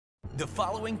The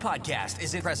following podcast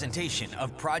is a presentation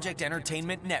of Project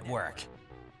Entertainment Network.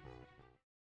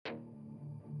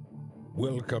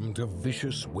 Welcome to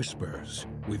Vicious Whispers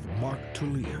with Mark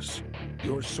Tullius,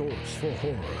 your source for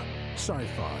horror,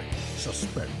 sci-fi,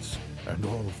 suspense, and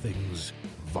all things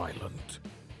violent.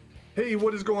 Hey,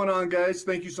 what is going on, guys?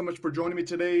 Thank you so much for joining me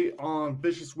today on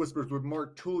Vicious Whispers with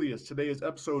Mark Tullius. Today is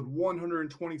episode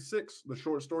 126. The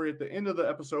short story at the end of the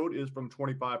episode is from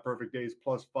 25 Perfect Days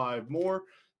plus 5 more.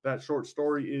 That short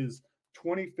story is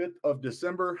 25th of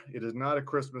December. It is not a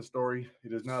Christmas story.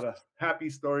 It is not a happy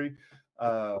story.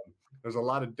 There's a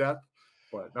lot of death,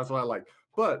 but that's what I like.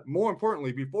 But more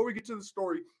importantly, before we get to the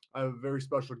story, I have a very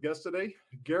special guest today,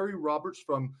 Gary Roberts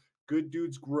from Good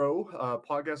Dudes Grow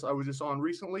podcast I was just on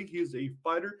recently. He is a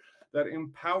fighter that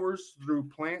empowers through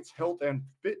plants, health, and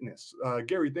fitness.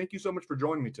 Gary, thank you so much for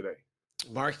joining me today.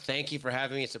 Mark, thank you for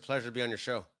having me. It's a pleasure to be on your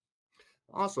show.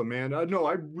 Awesome, man. No,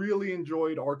 I really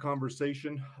enjoyed our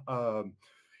conversation.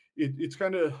 It's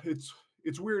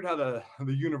weird how the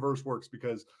universe works,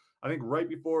 because I think right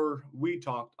before we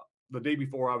talked, the day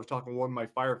before, I was talking to one of my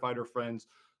firefighter friends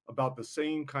about the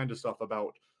same kind of stuff,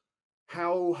 about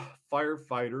how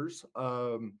firefighters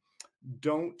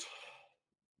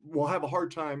have a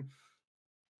hard time,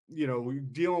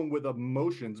 dealing with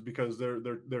emotions, because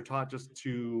they're taught just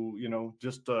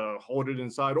to, hold it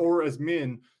inside. Or as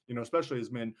men, especially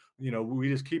as men, we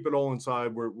just keep it all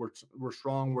inside. We're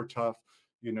strong, we're tough,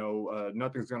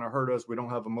 nothing's going to hurt us. We don't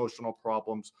have emotional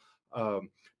problems.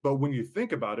 But when you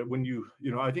think about it,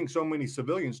 I think so many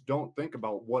civilians don't think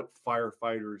about what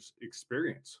firefighters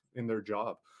experience in their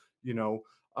job. So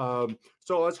I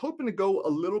was hoping to go a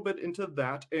little bit into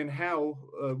that, and how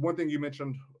one thing you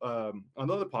mentioned on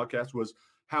the other podcast was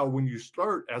how when you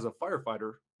start as a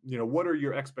firefighter, what are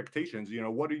your expectations?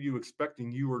 What are you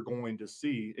expecting you were going to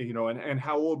see? And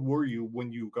how old were you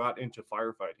when you got into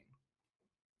firefighting?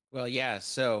 Well, yeah.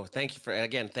 So thank you for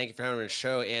having me on the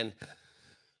show. And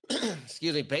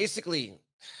excuse me, basically,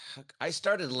 I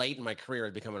started late in my career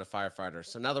becoming a firefighter.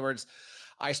 So in other words,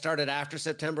 I started after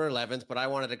September 11th, but I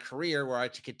wanted a career where I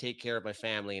could take care of my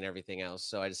family and everything else.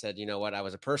 So I just said, you know what? I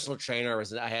was a personal trainer.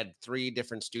 I had 3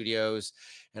 different studios,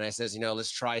 and I says,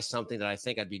 let's try something that I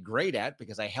think I'd be great at,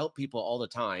 because I help people all the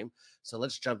time. So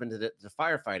let's jump into the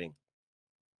firefighting.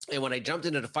 And when I jumped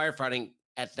into the firefighting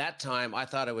at that time, I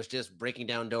thought it was just breaking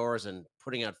down doors and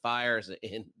putting out fires,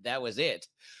 and that was it.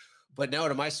 But no,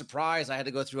 to my surprise, I had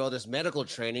to go through all this medical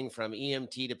training from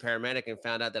EMT to paramedic, and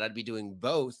found out that I'd be doing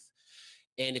both.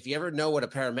 And if you ever know what a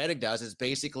paramedic does, it's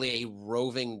basically a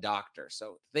roving doctor.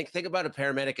 So think about a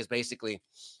paramedic as basically,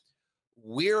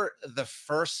 we're the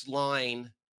first line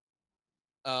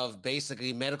of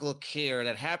basically medical care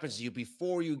that happens to you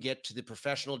before you get to the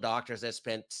professional doctors that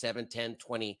spent 7, 10,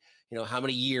 20, how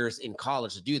many years in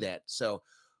college to do that. So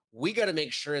we got to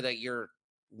make sure that you're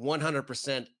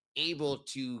 100% able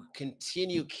to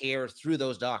continue care through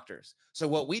those doctors. So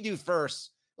what we do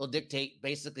first will dictate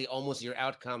basically almost your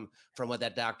outcome from what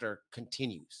that doctor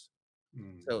continues.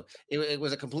 So it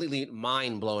was a completely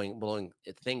mind-blowing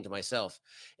thing to myself.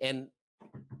 And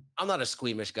I'm not a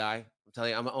squeamish guy. I'm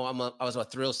telling you, I was a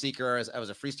thrill seeker. I was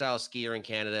a freestyle skier in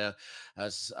Canada. I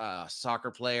was a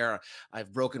soccer player.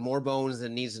 I've broken more bones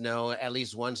than needs to know, at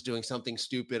least once doing something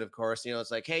stupid, of course. It's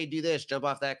like, hey, do this, jump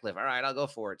off that cliff. All right, I'll go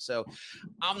for it. So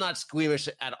I'm not squeamish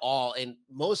at all. And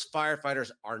most firefighters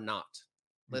are not.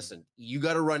 Listen, you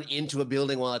got to run into a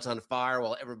building while it's on fire,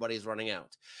 while everybody's running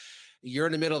out. You're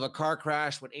in the middle of a car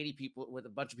crash with 80 people, with a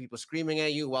bunch of people screaming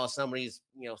at you while somebody's,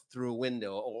 through a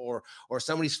window, or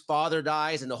somebody's father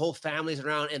dies and the whole family's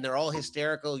around and they're all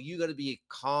hysterical. You got to be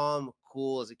calm,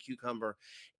 cool as a cucumber.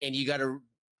 And you got to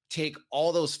take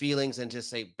all those feelings and just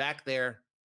say, back there,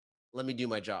 let me do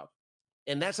my job.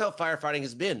 And that's how firefighting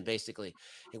has been, basically.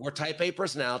 We're type A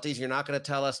personalities. You're not going to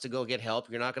tell us to go get help.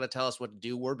 You're not going to tell us what to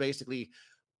do.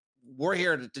 We're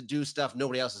here to do stuff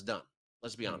nobody else has done.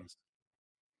 Let's be honest.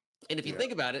 And if you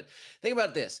think about it, think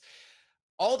about this.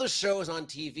 All the shows on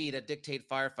TV that dictate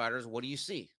firefighters, what do you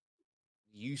see?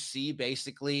 You see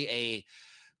basically a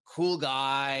cool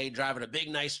guy driving a big,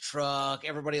 nice truck.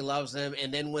 Everybody loves him.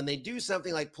 And then when they do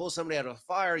something like pull somebody out of a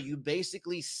fire, you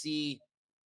basically see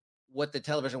what the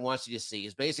television wants you to see.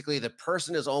 Is basically the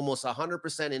person is almost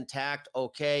 100% intact,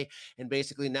 okay, and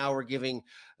basically now we're giving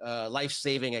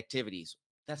life-saving activities.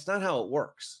 That's not how it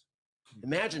works.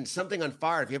 Imagine something on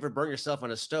fire. If you ever burn yourself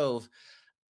on a stove,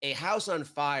 a house on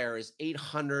fire is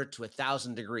 800 to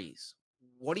 1,000 degrees.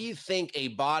 What do you think a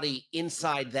body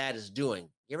inside that is doing?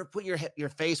 You ever put your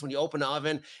face when you open the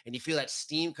oven and you feel that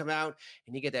steam come out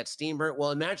and you get that steam burn?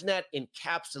 Well, imagine that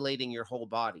encapsulating your whole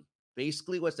body.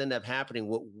 Basically, what's ended up happening,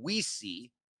 what we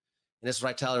see and this is what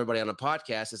I tell everybody on a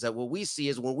podcast, is that what we see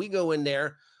is when we go in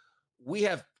there, we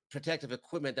have protective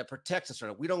equipment that protects us.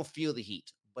 We don't feel the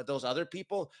heat, but those other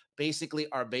people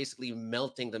are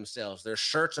melting themselves. Their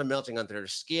shirts are melting onto their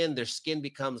skin. Their skin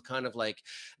becomes kind of like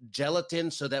gelatin,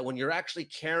 so that when you're actually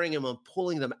carrying them and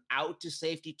pulling them out to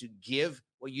safety to give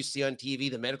what you see on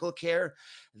TV, the medical care,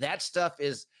 that stuff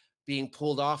is being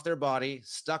pulled off their body,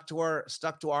 stuck to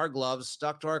our gloves,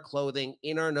 stuck to our clothing,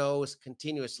 in our nose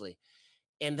continuously.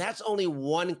 And that's only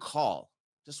one call,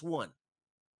 just one.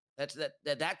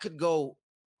 That could go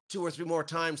 2 or 3 more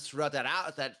times throughout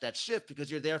that shift, because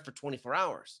you're there for 24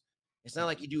 hours. It's not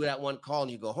like you do that one call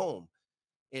and you go home.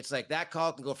 It's like that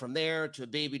call can go from there to a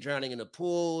baby drowning in a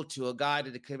pool, to a guy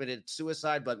that committed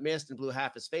suicide but missed and blew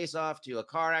half his face off, to a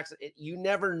car accident. You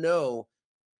never know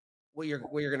where you're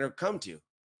going to come to.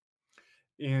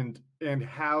 And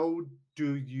how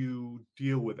do you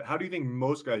deal with it? How do you think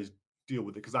most guys deal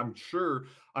with it? Because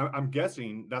I'm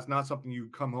guessing that's not something you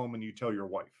come home and you tell your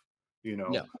wife.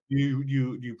 No.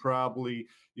 You probably,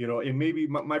 and maybe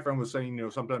my friend was saying,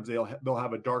 sometimes they'll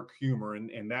have a dark humor,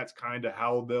 and that's kind of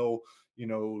how they'll,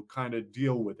 kind of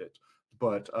deal with it.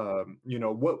 But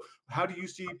how do you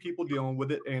see people dealing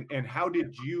with it, and how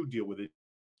did you deal with it?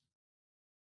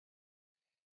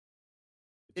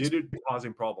 Did it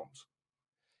causing problems?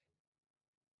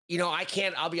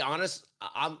 I'll be honest.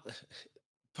 I'm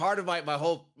part of my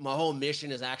whole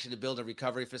mission is actually to build a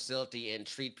recovery facility and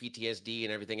treat PTSD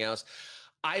and everything else.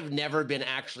 I've never been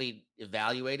actually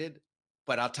evaluated,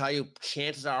 but I'll tell you,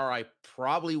 chances are I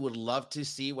probably would love to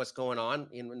see what's going on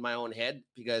in my own head,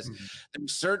 because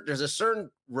there's a certain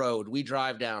road we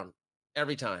drive down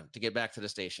every time to get back to the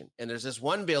station. And there's this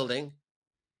one building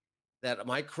that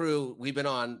my crew, we've been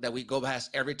on, that we go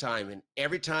past every time. And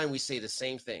every time we say the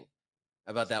same thing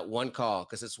about that one call,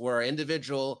 because it's where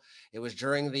it was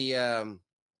during the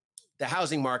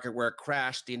housing market where it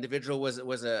crashed. The individual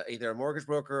was either a mortgage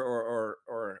broker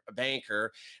or a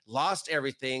banker, lost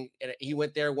everything. And he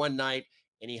went there one night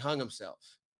and he hung himself.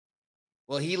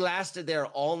 Well, he lasted there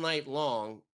all night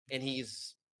long, and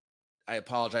I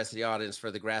apologize to the audience for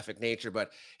the graphic nature,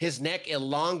 but his neck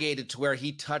elongated to where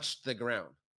he touched the ground.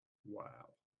 Wow.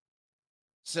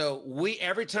 So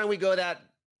every time we go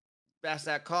past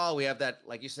that call, we have that,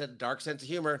 like you said, dark sense of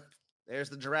humor. There's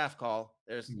the giraffe call.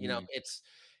 There's,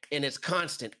 it's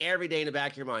constant every day in the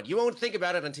back of your mind. You won't think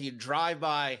about it until you drive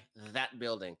by that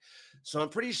building. So I'm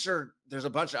pretty sure there's a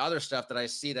bunch of other stuff that I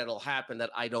see that'll happen that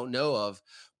I don't know of,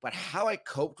 but how I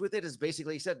coped with it is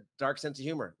basically, you said, dark sense of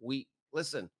humor.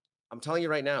 Listen, I'm telling you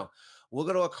right now, we'll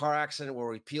go to a car accident where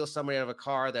we peel somebody out of a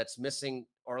car that's missing,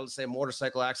 or let's say a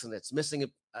motorcycle accident that's missing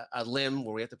a limb,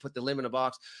 where we have to put the limb in a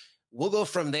box. We'll go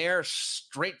from there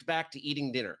straight back to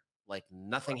eating dinner like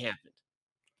nothing happened.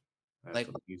 That's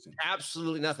amazing.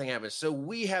 Absolutely nothing happened. So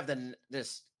we have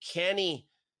this canny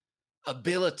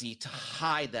ability to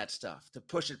hide that stuff, to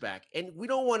push it back. And we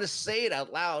don't want to say it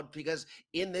out loud, because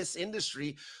in this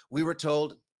industry, we were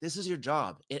told, this is your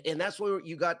job. And that's where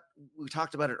we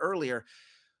talked about it earlier.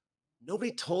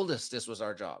 Nobody told us this was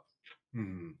our job.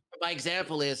 My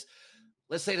example is,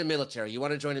 let's say the military. You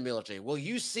want to join the military. Well,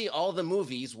 you see all the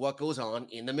movies, what goes on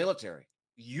in the military.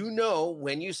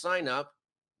 When you sign up,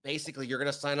 basically you're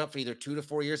going to sign up for either 2 to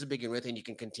 4 years to begin with, and you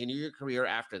can continue your career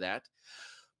after that.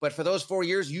 But for those 4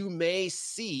 years, you may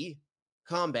see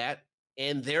combat,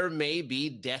 and there may be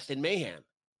death and mayhem.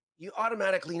 You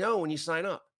automatically know when you sign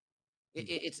up.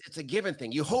 It's a given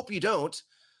thing. You hope you don't,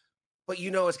 but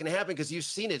you know it's going to happen because you've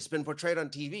seen it. It's been portrayed on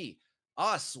TV.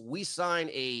 We sign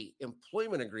a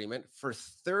employment agreement for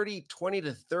 20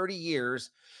 to 30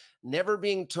 years, never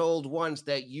being told once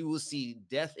that you will see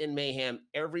death and mayhem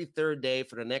every third day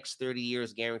for the next 30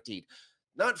 years guaranteed.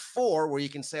 Not 4, where you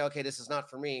can say, okay, this is not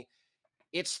for me.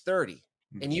 It's 30.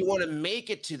 And you want to make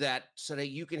it to that so that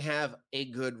you can have a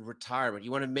good retirement.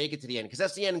 You want to make it to the end, because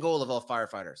that's the end goal of all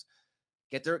firefighters.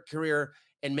 Get their career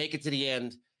and make it to the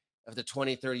end of the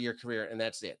 20, 30-year career, and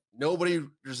that's it.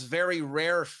 There's very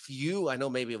rare few, I know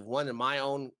maybe of one in my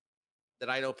own that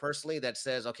I know personally, that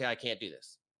says, okay, I can't do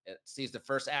this. It sees the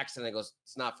first accident and goes,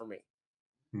 it's not for me.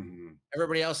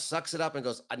 Everybody else sucks it up and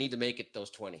goes, I need to make it those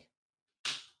 20.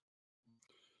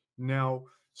 Now,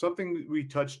 something we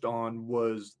touched on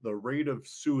was the rate of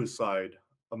suicide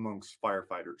amongst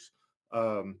firefighters.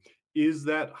 Is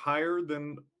that higher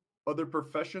than other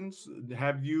professions?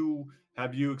 Have you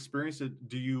experienced it?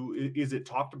 Is it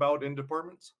talked about in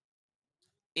departments?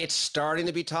 It's starting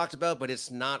to be talked about, but it's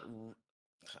not,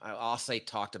 I'll say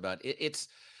talked about.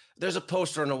 There's a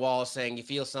poster on the wall saying, you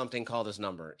feel something, call this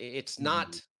number. It's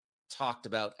not talked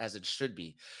about as it should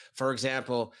be. For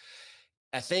example,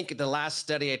 I think the last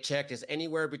study I checked is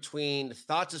anywhere between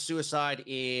thoughts of suicide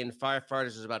in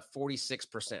firefighters is about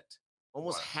 46%.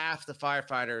 Almost Wow. half the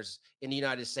firefighters in the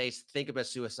United States think about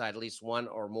suicide at least one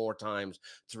or more times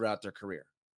throughout their career.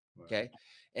 Wow. Okay.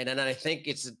 And then I think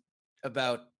it's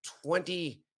about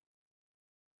 20,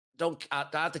 I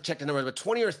have to check the numbers, but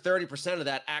 20 or 30% of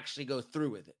that actually go through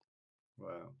with it.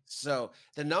 Wow. So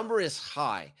the number is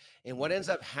high. And what ends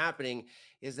up happening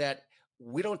is that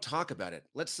we don't talk about it.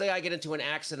 Let's say I get into an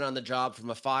accident on the job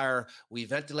from a fire. We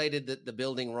ventilated the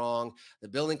building wrong. The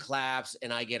building collapsed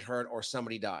and I get hurt or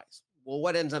somebody dies. Well,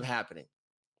 what ends up happening?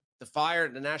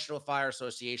 The National Fire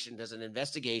Association does an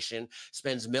investigation,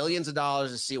 spends millions of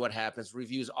dollars to see what happens,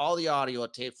 reviews all the audio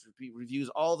tapes, reviews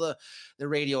all the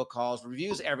radio calls,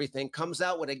 reviews everything, comes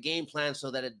out with a game plan so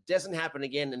that it doesn't happen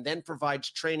again, and then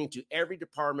provides training to every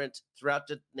department throughout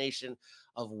the nation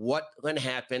of what can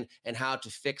happen and how to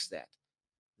fix that.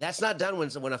 That's not done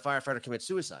when a firefighter commits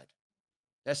suicide.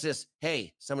 That's just,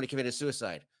 hey, somebody committed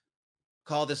suicide.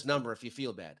 Call this number if you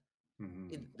feel bad.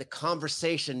 The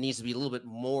conversation needs to be a little bit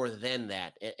more than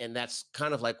that. And that's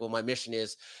kind of like what my mission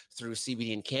is through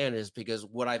CBD and Cannabis, because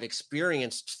what I've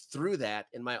experienced through that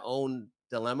in my own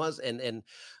dilemmas and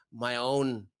my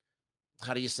own,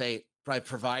 how do you say, by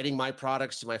providing my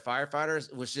products to my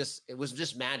firefighters, it was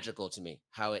just magical to me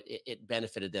how it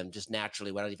benefited them just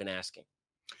naturally without even asking.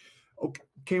 Okay.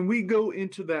 Can we go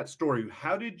into that story?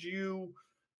 How did you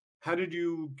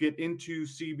get into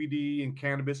CBD and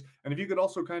cannabis? And if you could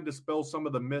also kind of dispel some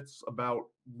of the myths about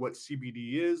what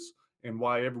CBD is and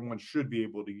why everyone should be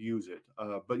able to use it.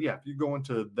 But yeah, if you go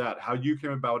into that, how you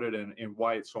came about it and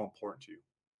why it's so important to you.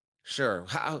 Sure.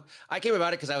 How I came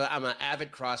about it because I'm an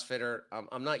avid CrossFitter.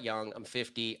 I'm not young. I'm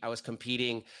 50. I was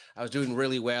competing. I was doing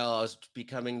really well. I was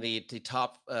becoming the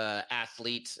top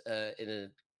athlete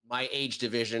in my age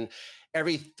division.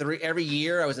 Every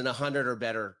year, I was in 100 or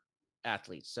better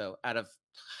athletes. So out of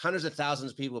hundreds of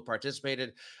thousands of people who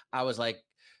participated, I was like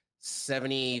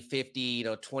 70, 50,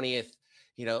 20th,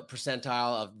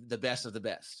 percentile of the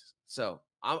best. So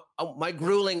my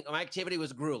activity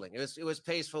was grueling. It was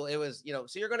paceful. It was,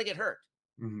 so you're going to get hurt.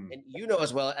 Mm-hmm. And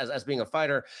as well as being a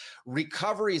fighter,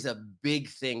 recovery is a big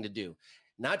thing to do.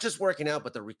 Not just working out,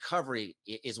 but the recovery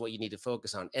is what you need to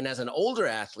focus on. And as an older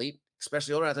athlete,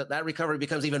 especially older athlete, that recovery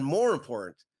becomes even more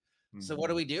important. Mm-hmm. So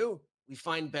what do? We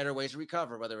find better ways to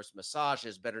recover, whether it's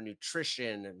massages, better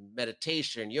nutrition,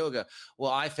 meditation, yoga.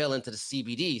 Well, I fell into the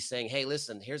CBD saying, hey,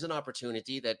 listen, here's an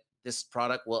opportunity that this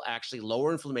product will actually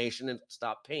lower inflammation and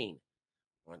stop pain.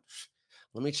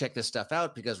 Let me check this stuff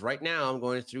out, because right now I'm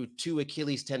going through 2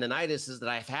 Achilles tendinitises that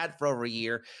I've had for over a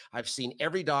year. I've seen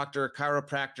every doctor,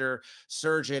 chiropractor,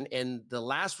 surgeon, and the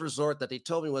last resort that they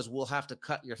told me was, we'll have to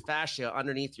cut your fascia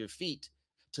underneath your feet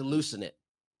to loosen it.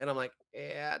 And I'm like,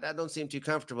 yeah, that don't seem too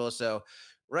comfortable. So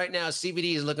right now,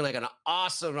 CBD is looking like an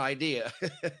awesome idea.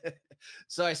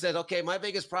 So I said, okay, my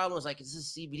biggest problem was like, this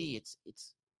is CBD.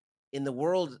 It's in the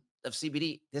world of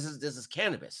CBD. This is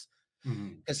cannabis,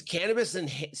 because cannabis and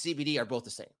CBD are both the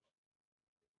same.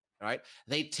 All right.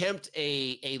 They tempt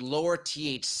a lower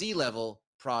THC level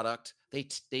product. They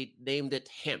named it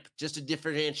Hemp just to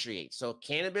differentiate. So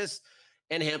cannabis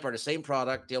and hemp are the same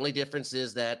product. The only difference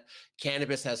is that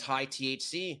cannabis has high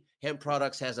THC. Hemp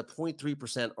products has a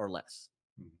 0.3% or less.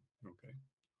 Okay.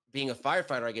 Being a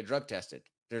firefighter, I get drug tested.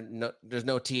 There's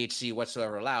no THC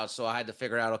whatsoever allowed. So I had to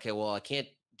figure out, okay, well, I can't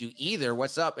do either.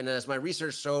 What's up? And as my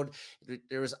research showed,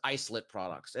 there was isolate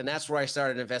products. And that's where I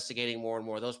started investigating more and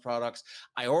more of those products.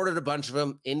 I ordered a bunch of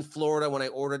them in Florida. When I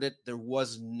ordered it, there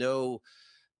was no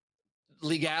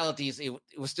legalities. It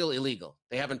was still illegal.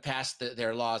 They haven't passed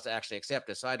their laws to actually accept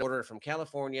it. So I'd order it from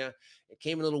California. It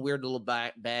came in little weird little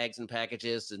bags and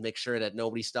packages to make sure that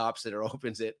nobody stops it or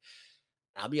opens it.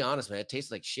 I'll be honest, man, it tastes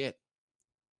like shit.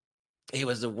 It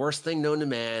was the worst thing known to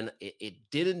man. It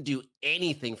didn't do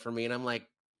anything for me. And I'm like,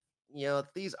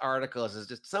 these articles is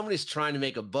just somebody's trying to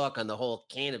make a buck on the whole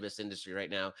cannabis industry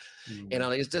right now. And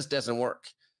it just doesn't work.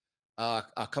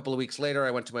 A couple of weeks later,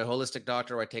 I went to my holistic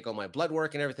doctor where I take all my blood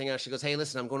work and everything else. She goes, hey,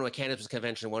 listen, I'm going to a cannabis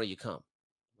convention. Why don't you come?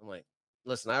 I'm like,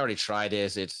 listen, I already tried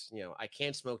this. It's, I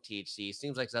can't smoke THC.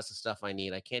 Seems like that's the stuff I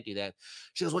need. I can't do that.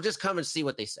 She goes, well, just come and see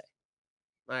what they say.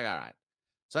 I'm like, all right.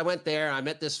 So I went there. I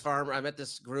met this farmer. I met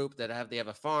this group that they have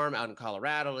a farm out in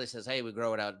Colorado. They says, hey, we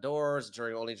grow it outdoors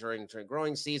during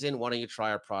growing season. Why don't you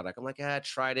try our product? I'm like, I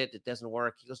tried it. It doesn't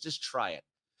work. He goes, just try it.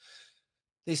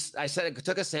 I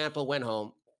took a sample, went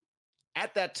home.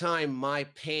 At that time, my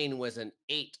pain was an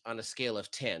 8 on a scale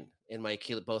of 10 in my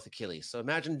both Achilles. So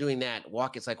imagine doing that.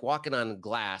 It's like walking on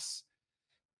glass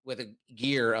with a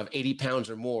gear of 80 pounds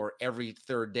or more every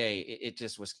third day. It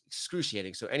just was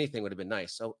excruciating. So anything would have been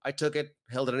nice. So I took it,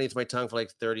 held it underneath my tongue for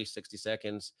like 30, 60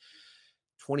 seconds.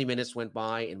 20 minutes went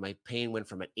by and my pain went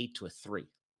from an 8 to a 3.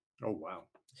 Oh, wow.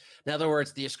 In other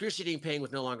words, the excruciating pain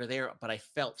was no longer there, but I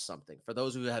felt something. For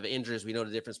those who have injuries, we know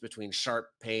the difference between sharp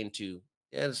pain to,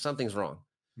 yeah, something's wrong.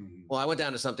 Mhm. Well, I went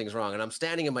down to something's wrong, and I'm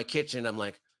standing in my kitchen.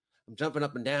 I'm jumping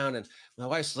up and down, and my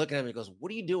wife's looking at me and goes, "What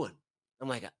are you doing?" I'm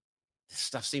like, "This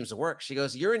stuff seems to work." She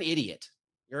goes, "You're an idiot.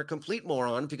 You're a complete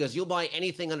moron because you'll buy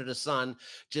anything under the sun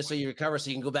just so you recover so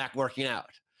you can go back working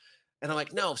out." And I'm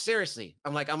like, "No, seriously."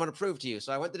 I'm like, "I'm going to prove to you."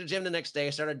 So I went to the gym the next day. I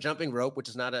started jumping rope, which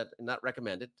is not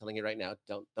recommended. Telling you right now,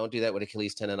 don't do that with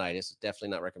Achilles tendonitis. It's definitely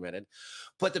not recommended.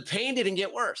 But the pain didn't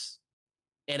get worse.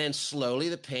 And then slowly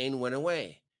the pain went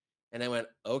away. And I went,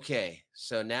 okay,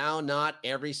 so now not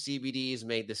every CBD is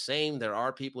made the same. There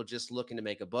are people just looking to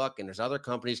make a buck, and there's other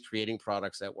companies creating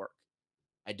products that work.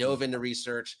 I dove into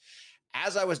research.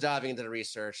 As I was diving into the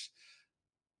research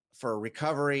for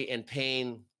recovery and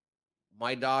pain,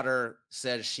 my daughter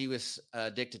said she was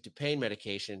addicted to pain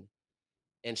medication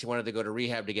and she wanted to go to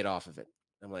rehab to get off of it.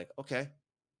 I'm like, okay,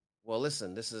 well,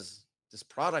 listen, this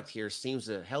product here seems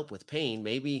to help with pain.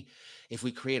 Maybe if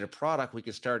we create a product, we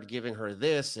could start giving her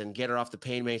this and get her off the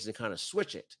pain meds and kind of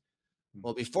switch it.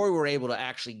 Well, before we were able to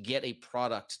actually get a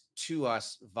product to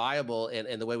us viable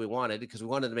and the way we wanted, because we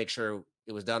wanted to make sure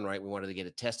it was done right. We wanted to get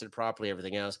it tested properly,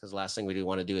 everything else, because the last thing we do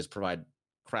want to do is provide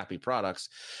crappy products.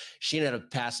 She ended up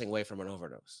passing away from an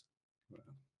overdose. Wow.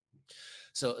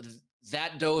 So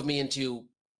that dove me into,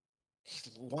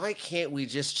 why can't we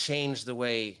just change the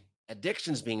way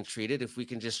addiction's being treated if we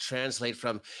can just translate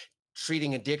from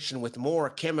treating addiction with more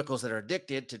chemicals that are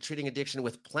addicted to treating addiction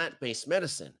with plant-based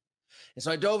medicine? And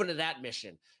so I dove into that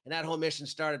mission, and that whole mission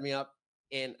started me up.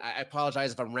 And I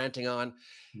apologize if I'm ranting on.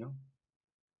 No.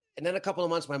 And then a couple of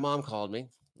months, my mom called me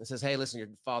and says, "Hey, listen, your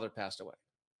father passed away."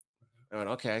 I went,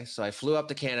 okay. So I flew up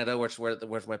to Canada,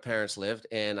 where my parents lived.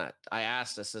 And I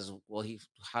asked, I says, well,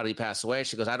 how did he pass away?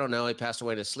 She goes, "I don't know. He passed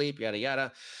away to sleep, yada,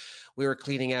 yada." We were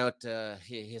cleaning out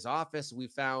his office. We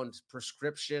found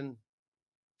prescription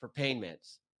for pain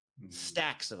meds,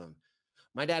 stacks of them.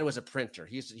 My dad was a printer.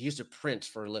 He used to print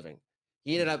for a living.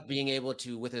 He ended up being able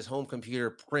to, with his home computer,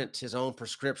 print his own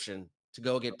prescription to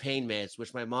go get pain meds,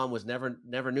 which my mom was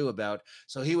never knew about.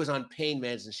 So he was on pain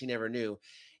meds and she never knew.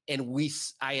 And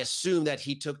I assumed that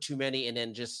he took too many, and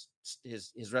then just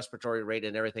his respiratory rate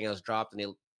and everything else dropped, and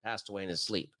he passed away in his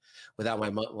sleep without my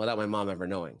mom ever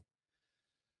knowing.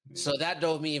 So that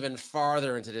dove me even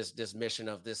farther into this mission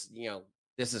of this,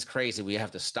 this is crazy. We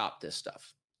have to stop this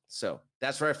stuff. So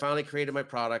that's where I finally created my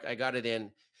product. I got it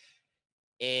in,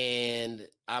 and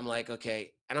I'm like,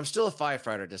 okay. And I'm still a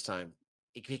firefighter at this time.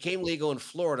 It became legal in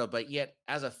Florida, but yet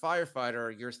as a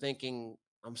firefighter, you're thinking,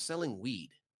 I'm selling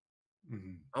weed.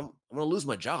 I'm going to lose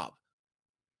my job.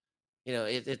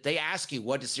 If they ask you,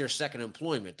 what is your second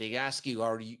employment? They ask you,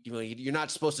 you're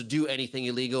not supposed to do anything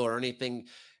illegal or anything.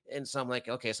 And so I'm like,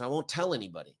 okay, so I won't tell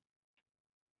anybody.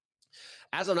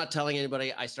 As I'm not telling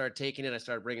anybody, I started taking it. I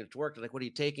started bringing it to work. They're like, "What are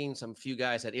you taking?" Some few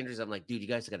guys had injuries. I'm like, "Dude, you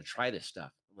guys got to try this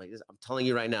stuff." I'm like, I'm telling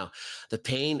you right now, the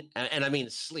pain, and I mean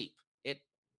sleep.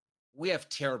 We have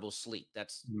terrible sleep.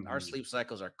 Our sleep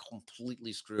cycles are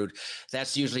completely screwed.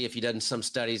 That's usually, if you've done some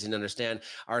studies and understand,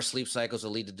 our sleep cycles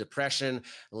will lead to depression,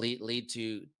 lead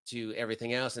to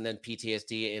everything else, and then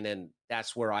PTSD, and then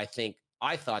that's where I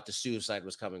thought the suicide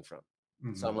was coming from.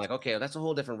 So I'm like, okay, that's a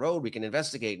whole different road we can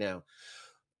investigate now.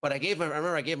 But I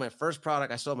remember I gave my first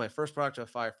product. I sold my first product to a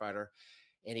firefighter,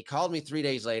 and he called me 3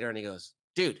 days later and he goes,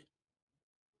 "Dude,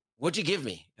 what'd you give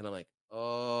me?" And I'm like,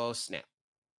 "Oh, snap.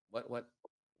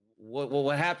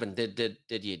 What happened? Did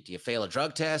you fail a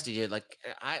drug test? Did you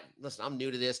listen, I'm new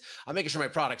to this. I'm making sure my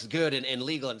product's good and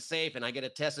legal and safe, and I get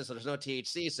it tested so there's no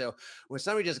THC." So when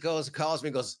somebody just calls me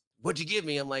and goes, "What'd you give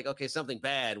me?" I'm like, okay, something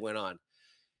bad went on.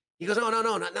 He goes, "Oh,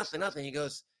 no, nothing. He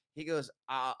goes,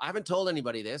 I haven't told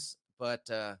anybody this, but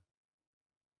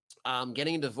I'm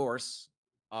getting a divorce.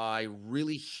 I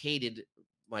really hated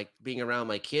being around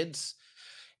my kids,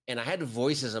 and I had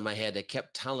voices in my head that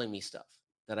kept telling me stuff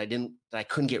that I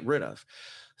couldn't get rid of.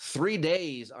 3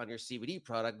 days on your CBD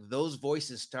product, those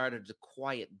voices started to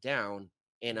quiet down,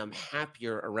 and I'm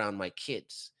happier around my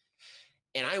kids."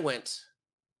 And I went,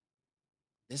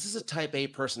 this is a type A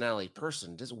personality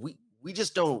person. We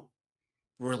just don't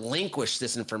relinquish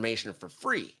this information for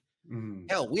free.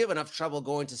 Hell, we have enough trouble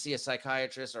going to see a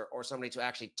psychiatrist or somebody to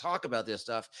actually talk about this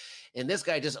stuff. And this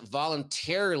guy just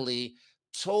voluntarily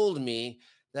told me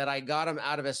that I got him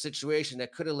out of a situation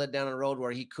that could have led down a road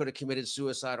where he could have committed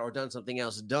suicide or done something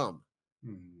else dumb.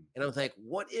 And I'm like,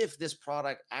 what if this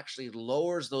product actually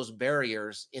lowers those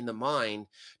barriers in the mind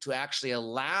to actually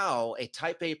allow a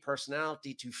type A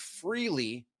personality to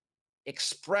freely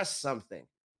express something?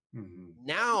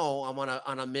 Now I'm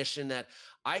on a mission that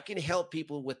I can help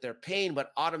people with their pain,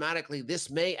 but automatically this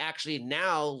may actually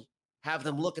now have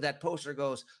them look at that poster,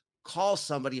 goes, call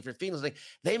somebody if you're feeling like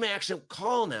they may actually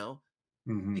call now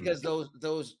because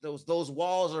those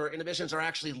walls or inhibitions are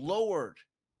actually lowered.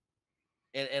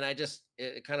 And I just,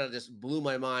 it kind of just blew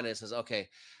my mind. And it says, okay,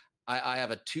 I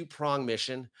have a two-prong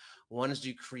mission. One is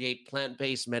to create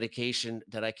plant-based medication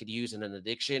that I could use in an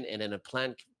addiction, and then a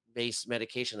plant-based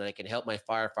medication that I can help my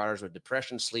firefighters with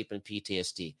depression, sleep, and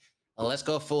PTSD. Let's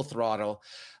go full throttle.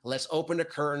 Let's open the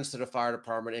curtains to the fire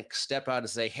department and step out and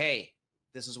say, hey,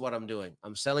 this is what I'm doing.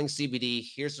 I'm selling CBD.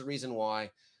 Here's the reason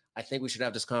why. I think we should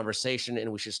have this conversation, and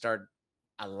we should start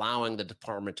allowing the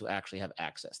department to actually have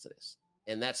access to this.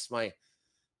 And that's my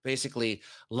basically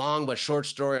long but short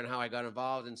story on how I got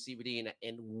involved in CBD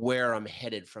and where I'm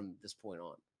headed from this point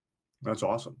on. That's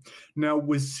awesome. Now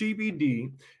with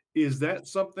CBD, is that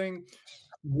something,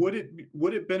 would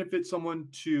it benefit someone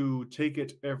to take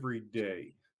it every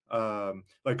day?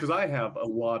 Like, cause I have a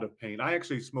lot of pain. I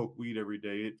actually smoke weed every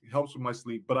day. It helps with my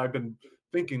sleep, but I've been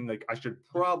thinking like it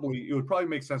would probably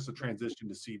make sense to transition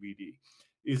to CBD.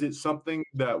 Is it something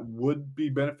that would be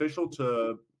beneficial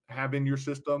to have in your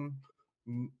system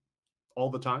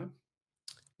all the time?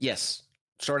 Yes.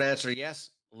 Short answer, yes.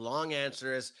 Long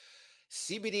answer is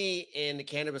CBD and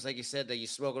cannabis, like you said, that you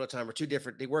smoke all the time, are two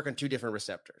different, they work on two different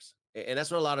receptors. And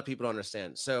that's what a lot of people don't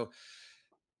understand. So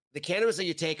the cannabis that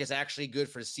you take is actually good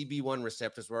for CB1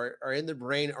 receptors, where are in the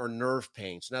brain or nerve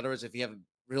pain. So in other words, if you have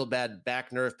real bad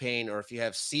back nerve pain, or if you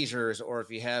have seizures, or if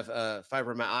you have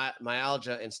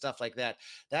fibromyalgia and stuff like that,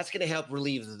 that's going to help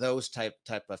relieve those type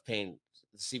of pain,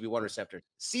 the CB1 receptor.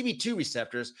 CB2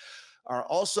 receptors are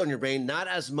also in your brain, not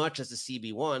as much as the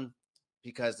CB1,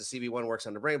 because the CB1 works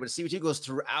on the brain, but the CB2 goes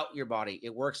throughout your body.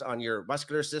 It works on your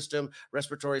muscular system,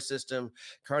 respiratory system,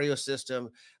 cardio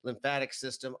system, lymphatic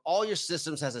system. All your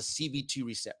systems has a CB2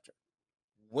 receptor.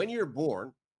 When you're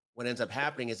born, what ends up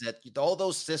happening is that all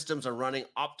those systems are running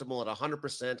optimal at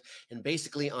 100% and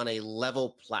basically on a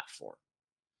level platform.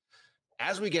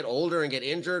 As we get older and get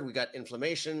injured, we got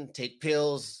inflammation, take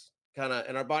pills,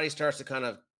 and our body starts to kind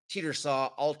of teeter saw,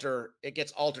 alter. It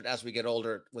gets altered as we get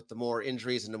older with the more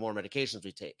injuries and the more medications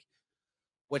we take.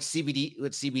 What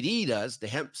CBD does, the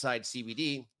hemp side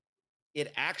CBD,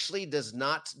 it actually does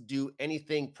not do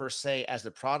anything per se as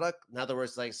the product. In other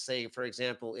words, like say, for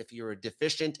example, if you're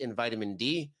deficient in vitamin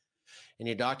D and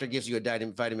your doctor gives you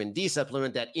a vitamin D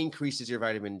supplement that increases your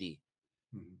vitamin D.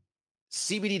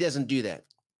 CBD doesn't do that.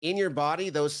 In your body,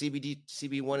 those CBD,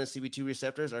 CB1 and CB2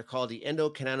 receptors are called the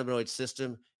endocannabinoid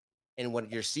system. And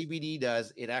what your CBD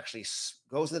does, it actually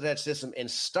goes into that system and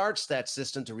starts that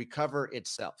system to recover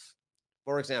itself.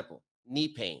 For example, knee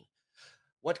pain.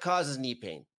 What causes knee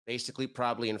pain? Basically,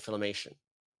 probably inflammation.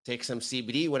 Take some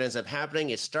CBD. What ends up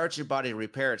happening, it starts your body to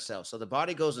repair itself. So the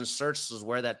body goes and searches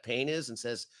where that pain is and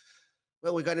says,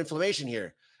 well, we got inflammation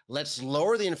here. Let's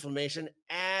lower the inflammation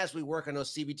as we work on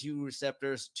those CB2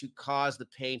 receptors to cause the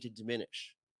pain to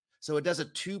diminish. So it does a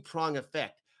two-prong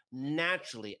effect.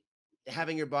 Naturally,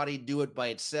 having your body do it by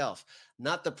itself,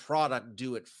 not the product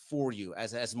do it for you,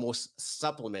 as most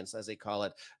supplements, as they call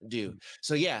it, do.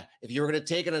 So yeah, if you're going to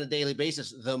take it on a daily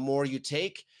basis, the more you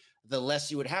take, the less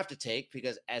you would have to take,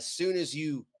 because as soon as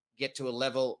you get to a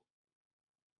level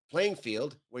playing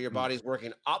field where your body's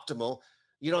working optimal,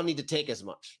 you don't need to take as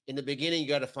much. In the beginning, you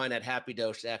got to find that happy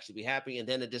dose to actually be happy. And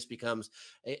then it just becomes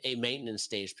a maintenance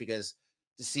stage, because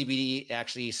the CBD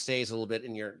actually stays a little bit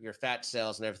in your fat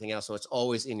cells and everything else. So it's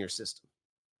always in your system.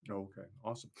 Okay,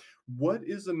 awesome. What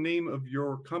is the name of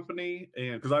your company?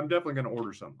 And because I'm definitely going to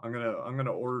order some. I'm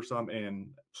gonna order some and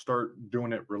start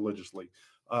doing it religiously.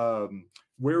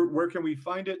 Where can we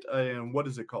find it, and what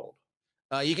is it called?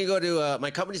 You can go to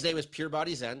my company's name is Pure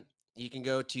Body Zen. You can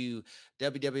go to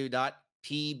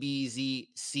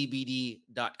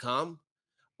www.pbzcbd.com.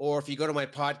 Or if you go to my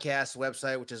podcast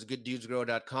website, which is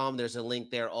gooddudesgrow.com, there's a link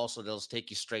there also that'll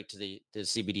take you straight to the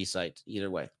CBD site,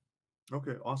 either way.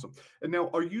 Okay, awesome. And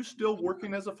now, are you still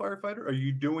working as a firefighter? Are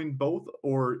you doing both,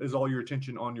 or is all your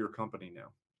attention on your company now?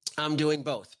 I'm doing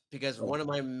both, because one of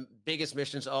my biggest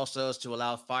missions also is to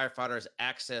allow firefighters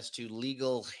access to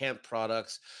legal hemp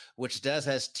products, which does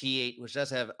have a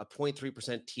 0.3%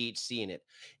 THC in it.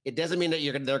 It doesn't mean that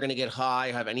they're going to get high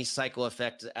or have any psycho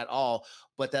effect at all,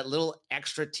 but that little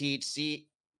extra THC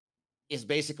is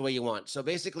basically what you want. So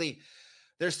basically,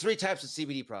 There's three types of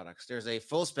CBD products. There's a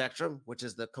full spectrum, which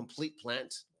is the complete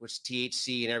plant, which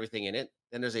THC and everything in it.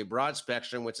 Then there's a broad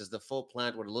spectrum, which is the full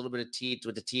plant with a little bit of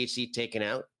with the THC taken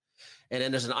out. And then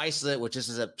there's an isolate, which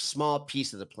is a small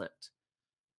piece of the plant.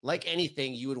 Like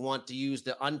anything, you would want to use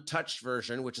the untouched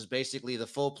version, which is basically the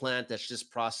full plant that's just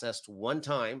processed one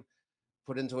time,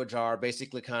 put into a jar,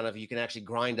 basically kind of, you can actually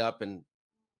grind up and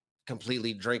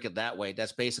completely drink it that way.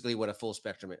 That's basically what a full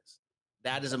spectrum is.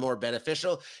 That is a more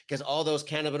beneficial because all those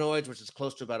cannabinoids, which is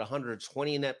close to about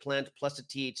 120 in that plant, plus the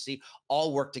THC,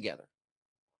 all work together.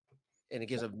 And it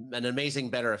gives an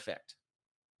amazing, better effect.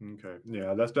 Okay.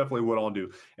 Yeah, that's definitely what I'll do.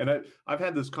 And I've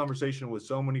had this conversation with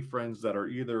so many friends that are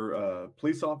either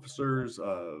police officers,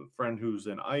 friend who's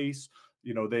in ICE,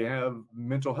 they have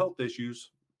mental health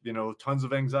issues, tons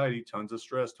of anxiety, tons of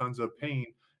stress, tons of pain,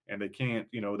 and they can't,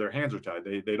 their hands are tied.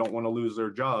 They don't want to lose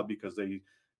their job because they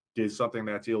did something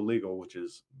that's illegal, which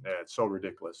is it's so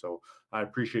ridiculous. So I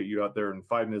appreciate you out there and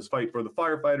fighting this fight for the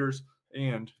firefighters.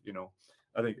 And,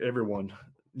 I think everyone,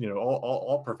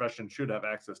 all professions should have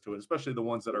access to it, especially the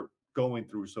ones that are going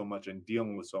through so much and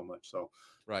dealing with so much. So,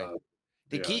 right.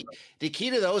 The key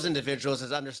to those individuals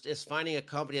is finding a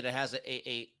company that has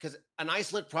because an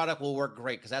isolate product will work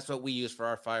great because that's what we use for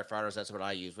our firefighters. That's what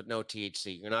I use with no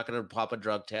THC. You're not going to pop a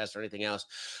drug test or anything else.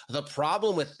 The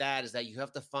problem with that is that you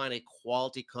have to find a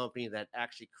quality company that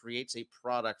actually creates a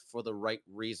product for the right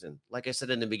reason. Like I said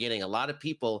in the beginning, a lot of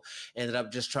people ended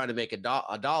up just trying to make a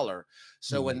dollar.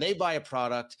 So when they buy a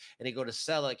product and they go to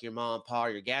sell like your mom and pa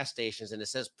or your gas stations and it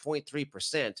says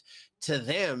 0.3%, to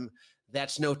them,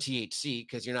 that's no THC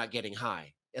because you're not getting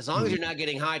high. As long as you're not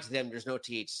getting high to them, there's no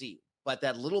THC. But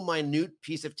that little minute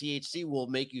piece of THC will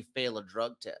make you fail a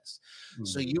drug test.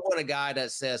 So you want a guy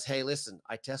that says, hey, listen,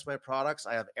 I test my products.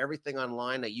 I have everything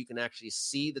online that you can actually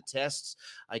see the tests.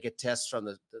 I get tests from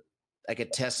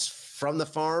the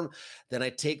farm. Then I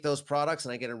take those products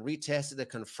and I get them retested to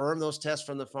confirm those tests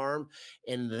from the farm.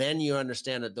 And then you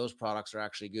understand that those products are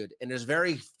actually good. And there's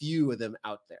very few of them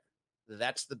out there.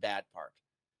 That's the bad part.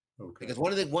 Okay. Because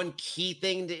one key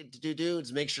thing to do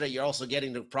is make sure that you're also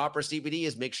getting the proper CBD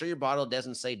is make sure your bottle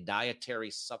doesn't say dietary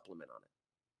supplement on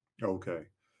it. Okay.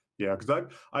 Yeah, because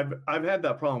I've had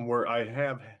that problem where I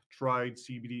have tried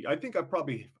CBD. I think I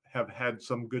probably have had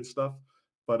some good stuff,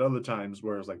 but other times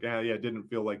where it's like, yeah, it didn't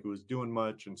feel like it was doing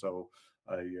much, and so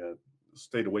I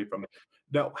stayed away from it.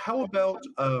 Now, how about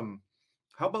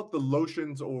the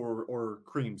lotions or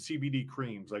creams, CBD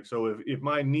creams? Like, so if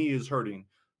my knee is hurting,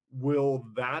 will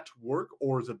that work,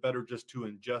 or is it better just to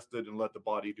ingest it and let the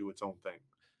body do its own thing?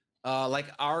 Like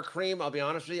our cream, I'll be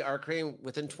honest with you, our cream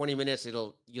within 20 minutes,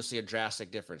 you'll see a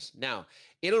drastic difference. Now,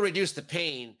 it'll reduce the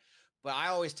pain, but I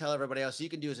always tell everybody else you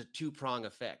can do is a two-prong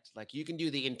effect. Like you can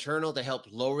do the internal to help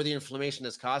lower the inflammation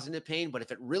that's causing the pain, but if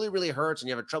it really, really hurts and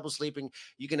you have trouble sleeping,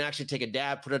 you can actually take a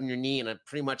dab, put it on your knee, and in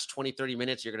pretty much 20, 30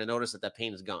 minutes, you're going to notice that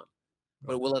pain is gone.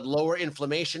 But will it lower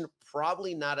inflammation?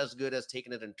 Probably not as good as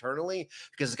taking it internally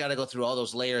because it's got to go through all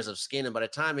those layers of skin. And by the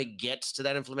time it gets to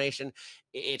that inflammation,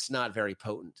 it's not very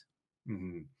potent.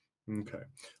 Okay.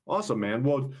 Awesome, man.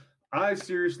 Well, I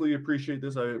seriously appreciate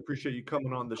this. I appreciate you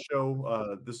coming on the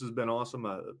show. This has been awesome.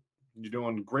 You're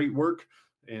doing great work.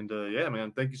 And yeah,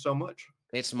 man, thank you so much.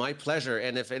 It's my pleasure.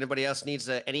 And if anybody else needs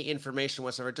any information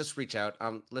whatsoever, just reach out.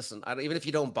 Listen, even if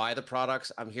you don't buy the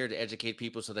products, I'm here to educate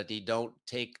people so that they don't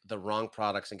take the wrong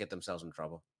products and get themselves in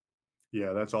trouble.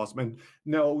 Yeah, that's awesome. And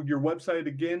now your website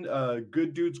again,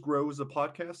 Good Dudes Grow is a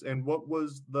podcast. And what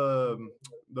was the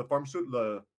pharmaceutical,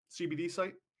 the CBD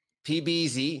site?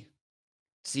 pbzcbd.com.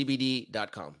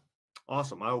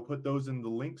 Awesome. I will put those in the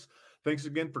links. Thanks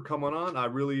again for coming on. I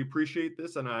really appreciate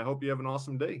this, and I hope you have an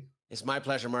awesome day. It's my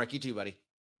pleasure, Mark. You too, buddy.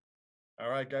 All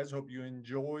right, guys. Hope you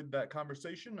enjoyed that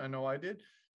conversation. I know I did.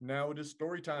 Now it is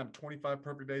story time. 25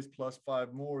 perfect days plus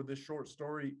 5 more. This short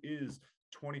story is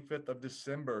 25th of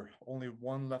December. Only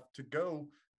one left to go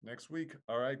next week.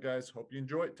 All right, guys. Hope you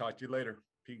enjoy it. Talk to you later.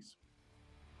 Peace.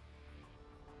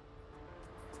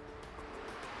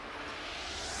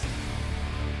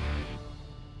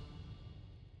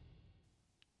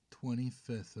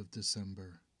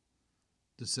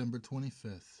 December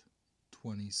 25th,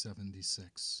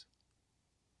 2076.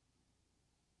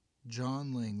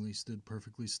 John Langley stood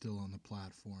perfectly still on the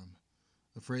platform,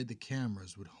 afraid the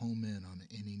cameras would home in on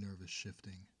any nervous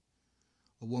shifting.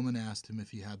 A woman asked him if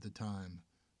he had the time,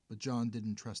 but John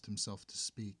didn't trust himself to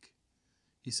speak.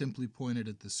 He simply pointed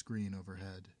at the screen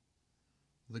overhead.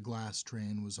 The glass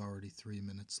train was already 3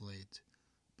 minutes late,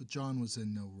 but John was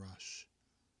in no rush.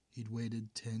 He'd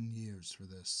waited 10 years for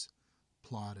this,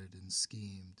 plotted and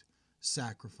schemed,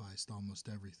 sacrificed almost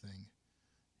everything.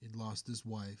 He'd lost his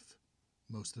wife,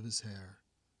 most of his hair,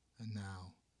 and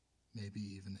now, maybe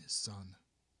even his son.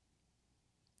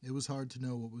 It was hard to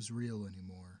know what was real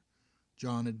anymore.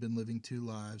 John had been living two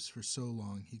lives for so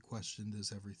long he questioned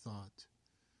his every thought.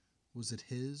 Was it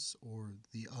his or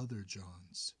the other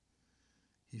John's?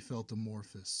 He felt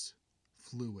amorphous,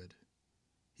 fluid.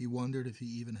 He wondered if he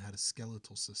even had a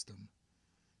skeletal system.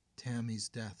 Tammy's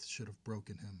death should have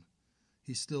broken him.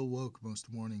 He still woke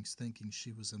most mornings thinking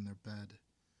she was in their bed.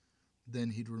 Then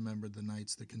he'd remembered the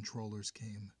nights the controllers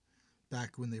came,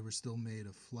 back when they were still made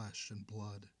of flesh and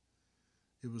blood.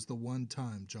 It was the one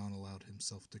time John allowed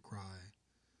himself to cry.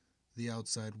 The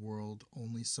outside world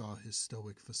only saw his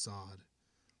stoic facade.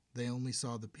 They only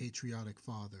saw the patriotic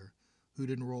father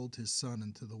who'd enrolled his son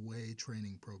into the Way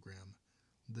training program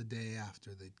the day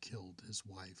after they'd killed his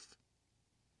wife.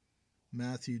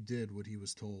 Matthew did what he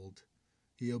was told.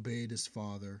 He obeyed his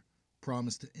father,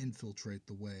 promised to infiltrate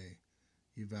the Way.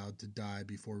 He vowed to die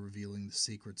before revealing the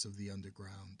secrets of the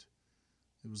underground.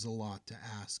 It was a lot to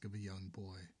ask of a young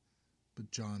boy,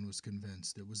 but John was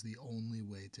convinced it was the only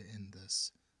way to end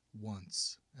this,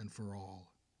 once and for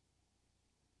all.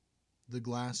 The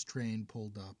glass train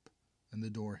pulled up, and the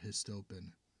door hissed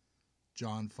open.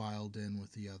 John filed in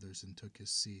with the others and took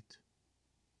his seat.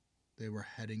 They were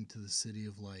heading to the City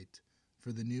of Light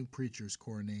for the new preacher's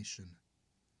coronation.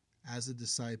 As a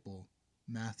disciple,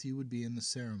 Matthew would be in the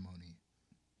ceremony.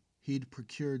 He'd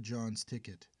procured John's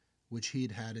ticket, which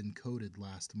he'd had encoded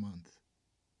last month.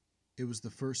 It was the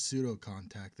first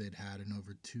pseudo-contact they'd had in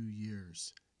over 2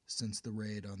 years, since the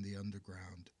raid on the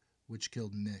underground, which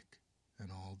killed Nick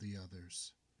and all the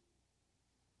others.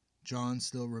 John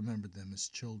still remembered them as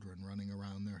children running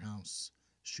around their house,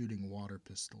 shooting water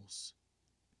pistols.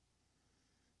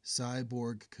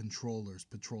 Cyborg controllers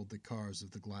patrolled the cars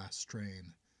of the glass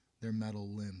train. Their metal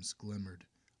limbs glimmered,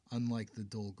 unlike the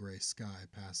dull gray sky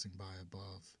passing by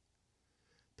above.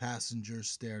 Passengers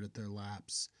stared at their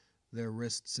laps, their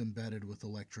wrists embedded with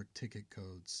electric ticket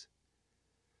codes.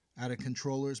 At a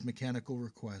controller's mechanical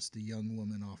request, a young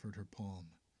woman offered her palm.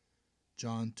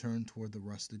 John turned toward the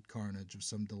rusted carnage of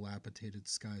some dilapidated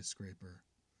skyscraper.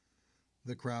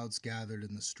 The crowds gathered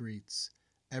in the streets,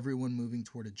 everyone moving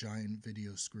toward a giant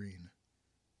video screen.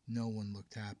 No one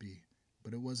looked happy,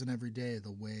 but it wasn't every day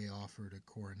the Way offered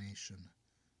a coronation.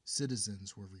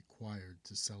 Citizens were required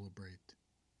to celebrate.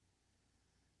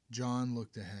 John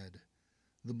looked ahead.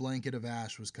 The blanket of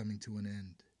ash was coming to an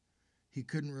end. He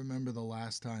couldn't remember the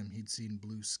last time he'd seen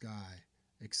blue sky,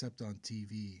 except on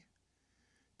TV.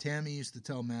 Tammy used to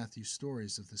tell Matthew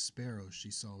stories of the sparrows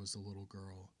she saw as a little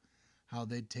girl, how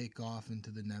they'd take off into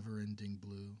the never-ending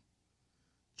blue.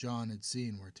 John had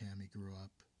seen where Tammy grew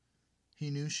up.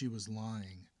 He knew she was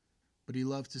lying, but he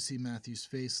loved to see Matthew's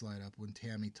face light up when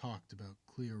Tammy talked about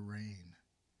clear rain.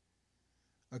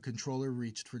 A controller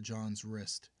reached for John's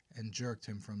wrist and jerked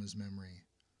him from his memory.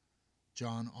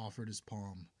 John offered his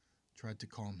palm, tried to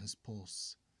calm his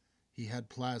pulse. He had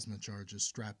plasma charges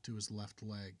strapped to his left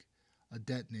leg, a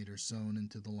detonator sewn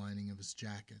into the lining of his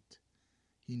jacket.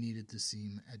 He needed to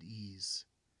seem at ease.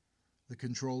 The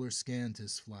controller scanned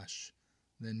his flesh,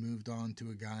 then moved on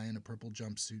to a guy in a purple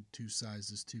jumpsuit 2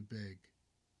 sizes too big.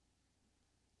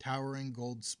 Towering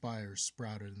gold spires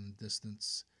sprouted in the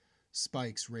distance,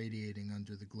 spikes radiating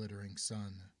under the glittering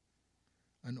sun.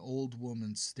 An old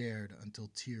woman stared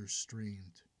until tears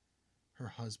streamed. Her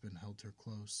husband held her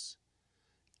close.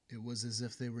 It was as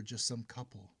if they were just some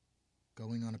couple,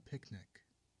 going on a picnic.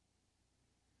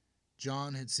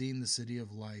 John had seen the City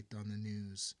of Light on the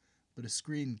news, but a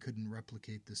screen couldn't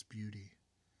replicate this beauty.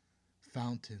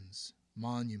 Fountains,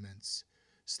 monuments,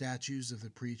 statues of the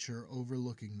preacher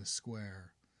overlooking the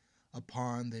square. A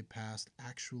pond they passed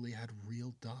actually had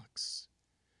real ducks.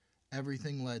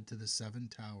 Everything led to the 7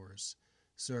 towers,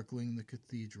 circling the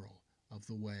cathedral of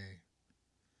the Way.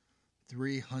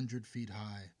 300 feet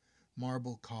high,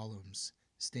 marble columns,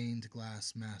 stained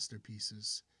glass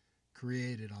masterpieces,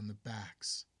 created on the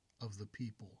backs of the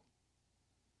people.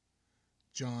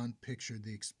 John pictured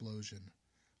the explosion,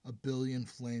 a billion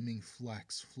flaming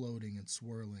flecks floating and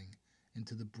swirling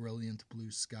into the brilliant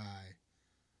blue sky,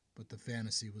 but the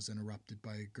fantasy was interrupted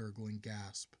by a gurgling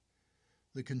gasp.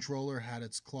 The controller had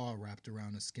its claw wrapped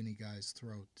around a skinny guy's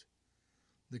throat.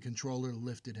 The controller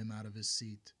lifted him out of his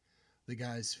seat, the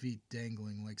guy's feet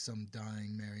dangling like some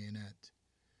dying marionette.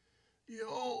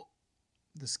 "Yo!"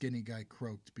 the skinny guy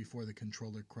croaked before the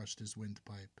controller crushed his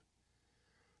windpipe.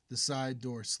 The side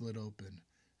door slid open,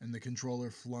 and the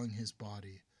controller flung his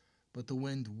body, but the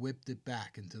wind whipped it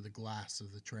back into the glass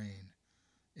of the train.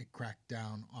 It cracked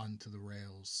down onto the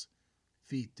rails,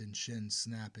 feet and shins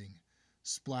snapping,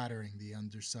 splattering the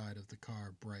underside of the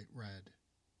car bright red.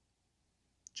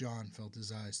 John felt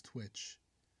his eyes twitch.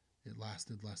 It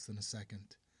lasted less than a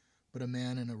second, but a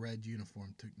man in a red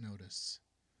uniform took notice.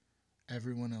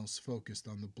 Everyone else focused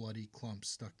on the bloody clump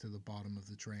stuck to the bottom of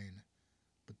the train,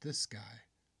 but this guy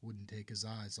wouldn't take his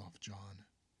eyes off John.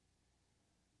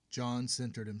 John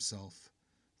centered himself,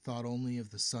 thought only of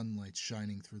the sunlight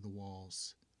shining through the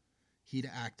walls. He'd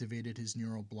activated his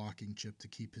neural blocking chip to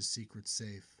keep his secret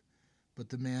safe, but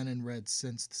the man in red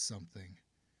sensed something.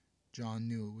 John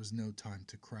knew it was no time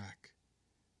to crack.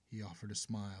 He offered a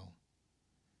smile.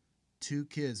 Two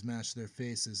kids mashed their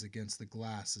faces against the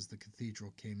glass as the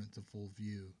cathedral came into full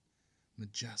view.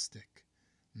 Majestic,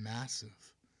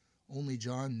 massive. Only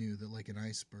John knew that, like an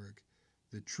iceberg,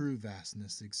 the true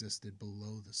vastness existed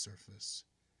below the surface.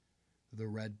 The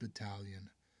Red Battalion,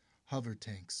 hover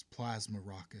tanks, plasma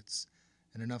rockets,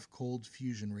 and enough cold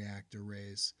fusion reactor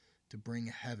rays to bring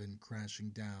heaven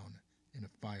crashing down in a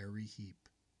fiery heap.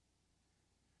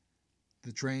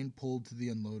 The train pulled to the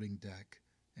unloading deck,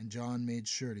 and John made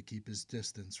sure to keep his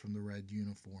distance from the red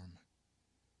uniform.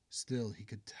 Still, he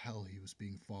could tell he was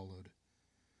being followed.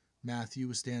 Matthew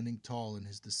was standing tall in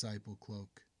his disciple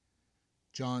cloak.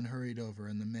 John hurried over,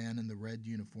 and the man in the red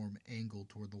uniform angled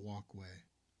toward the walkway.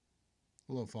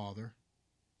 "Hello, Father."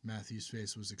 Matthew's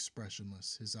face was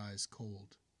expressionless, his eyes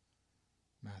cold.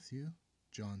 "Matthew?"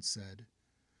 John said.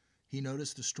 He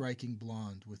noticed a striking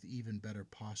blonde with even better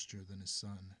posture than his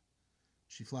son.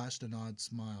 She flashed an odd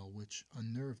smile, which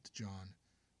unnerved John,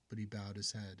 but he bowed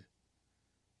his head.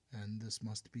 "And this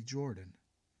must be Jordan."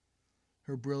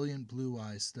 Her brilliant blue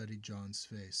eyes studied John's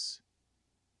face.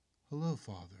 "Hello,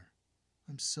 Father.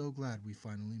 I'm so glad we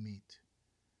finally meet."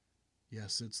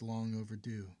 "Yes, it's long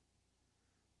overdue."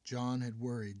 John had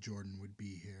worried Jordan would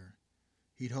be here.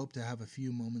 He'd hoped to have a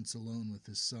few moments alone with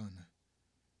his son.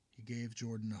 He gave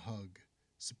Jordan a hug,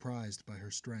 surprised by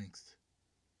her strength.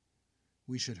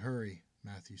 "We should hurry,"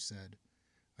 Matthew said.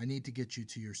 "I need to get you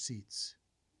to your seats."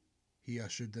 He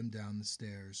ushered them down the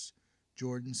stairs,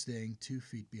 Jordan staying 2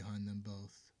 feet behind them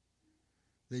both.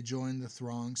 They joined the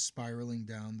throng spiraling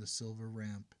down the silver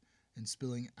ramp and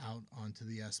spilling out onto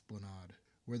the esplanade,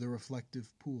 where the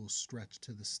reflective pool stretched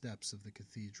to the steps of the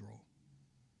cathedral.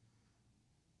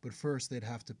 But first they'd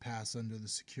have to pass under the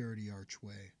security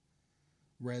archway,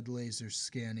 red lasers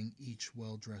scanning each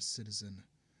well-dressed citizen.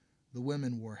 The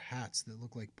women wore hats that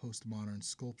looked like postmodern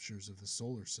sculptures of the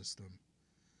solar system.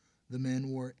 The men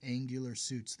wore angular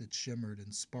suits that shimmered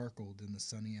and sparkled in the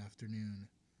sunny afternoon.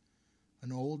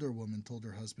 An older woman told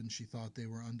her husband she thought they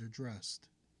were underdressed.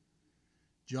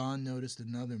 John noticed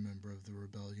another member of the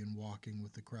rebellion walking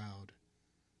with the crowd.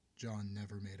 John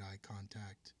never made eye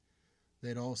contact.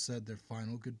 They'd all said their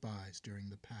final goodbyes during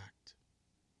the pact.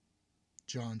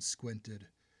 John squinted,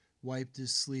 wiped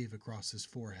his sleeve across his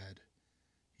forehead.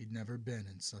 He'd never been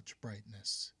in such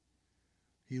brightness.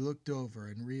 He looked over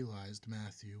and realized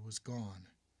Matthew was gone.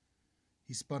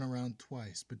 He spun around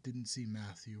twice, but didn't see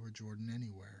Matthew or Jordan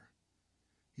anywhere.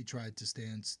 He tried to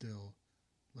stand still,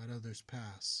 let others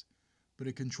pass, but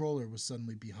a controller was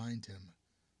suddenly behind him,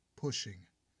 pushing.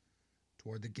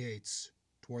 "Toward the gates,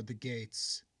 toward the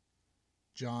gates."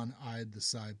 John eyed the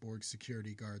cyborg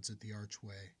security guards at the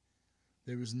archway.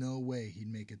 There was no way he'd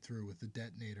make it through with the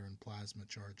detonator and plasma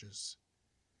charges.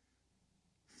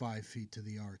 5 feet to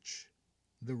the arch.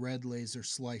 The red laser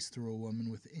sliced through a woman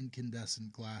with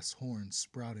incandescent glass horns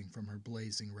sprouting from her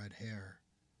blazing red hair.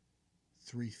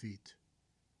 3 feet.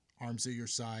 "Arms at your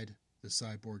side," the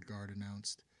cyborg guard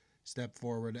announced. "Step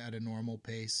forward at a normal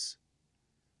pace."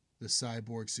 The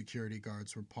cyborg security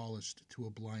guards were polished to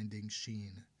a blinding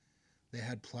sheen. They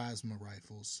had plasma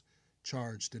rifles,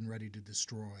 charged and ready to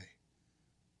destroy.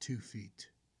 2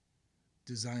 feet.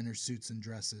 Designer suits and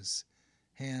dresses,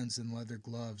 hands in leather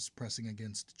gloves pressing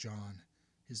against John,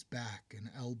 his back and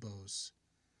elbows.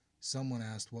 Someone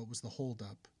asked what was the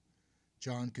holdup.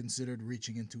 John considered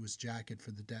reaching into his jacket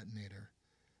for the detonator.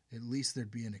 At least there'd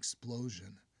be an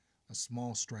explosion, a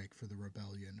small strike for the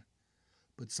rebellion.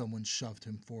 But someone shoved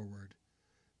him forward.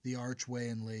 The archway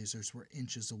and lasers were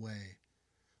inches away.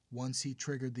 Once he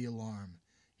triggered the alarm,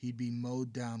 he'd be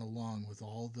mowed down along with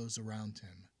all those around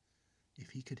him.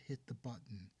 If he could hit the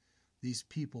button, these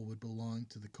people would belong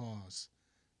to the cause,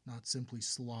 not simply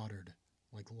slaughtered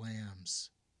like lambs.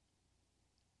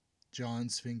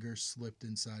 John's fingers slipped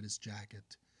inside his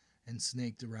jacket and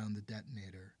snaked around the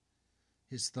detonator,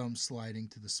 his thumb sliding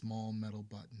to the small metal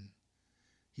button.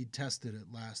 He'd tested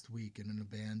it last week in an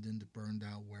abandoned,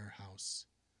 burned-out warehouse.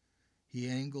 He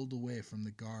angled away from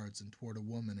the guards and toward a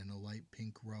woman in a light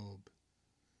pink robe.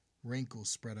 Wrinkles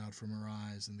spread out from her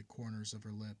eyes and the corners of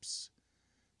her lips.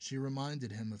 She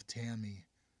reminded him of Tammy,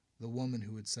 the woman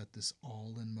who had set this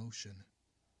all in motion.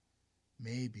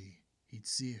 Maybe he'd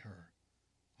see her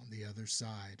on the other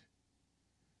side.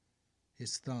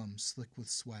 His thumb, slick with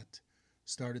sweat,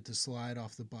 started to slide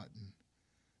off the button.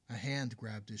 A hand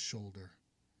grabbed his shoulder.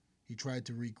 He tried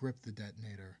to re-grip the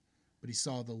detonator, but he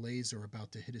saw the laser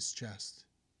about to hit his chest.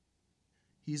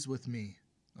 "He's with me,"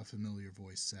 a familiar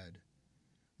voice said.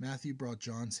 Matthew brought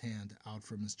John's hand out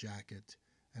from his jacket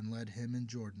and led him and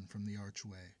Jordan from the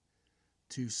archway.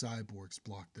 2 cyborgs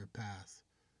blocked their path.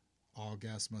 "All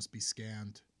gas must be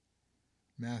scanned."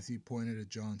 Matthew pointed at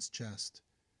John's chest.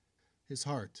 "His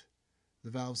heart.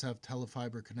 The valves have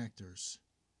telefiber connectors."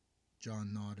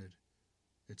 John nodded.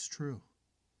 "It's true."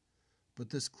 But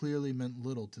this clearly meant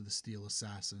little to the steel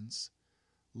assassins.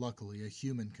 Luckily, a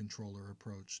human controller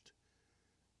approached.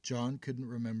 John couldn't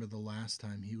remember the last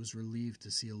time he was relieved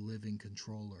to see a living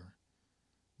controller.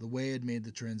 The way had made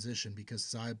the transition because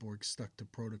cyborgs stuck to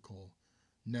protocol,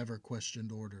 never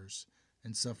questioned orders,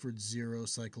 and suffered 0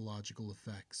 psychological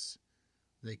effects.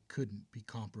 They couldn't be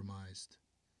compromised.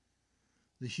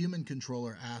 The human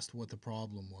controller asked what the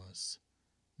problem was.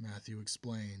 Matthew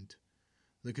explained.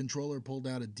 The controller pulled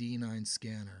out a D9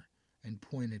 scanner and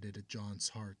pointed it at John's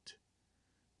heart.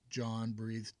 John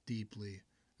breathed deeply,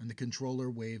 and the controller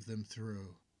waved them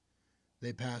through.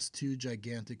 They passed 2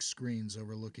 gigantic screens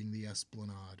overlooking the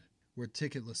esplanade, where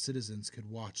ticketless citizens could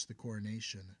watch the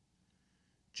coronation.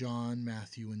 John,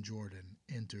 Matthew, and Jordan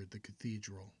entered the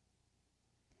cathedral.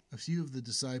 A few of the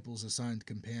disciples' assigned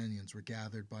companions were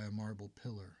gathered by a marble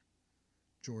pillar.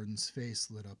 Jordan's face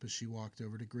lit up as she walked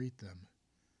over to greet them.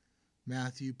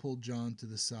 Matthew pulled John to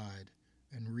the side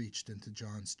and reached into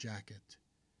John's jacket.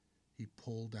 He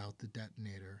pulled out the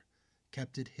detonator,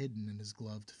 kept it hidden in his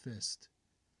gloved fist.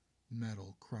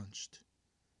 Metal crunched.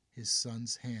 His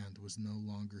son's hand was no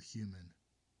longer human.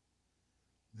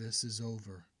 "This is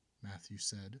over," Matthew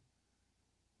said.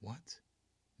 "What?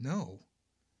 No.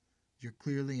 You're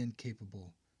clearly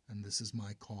incapable, and this is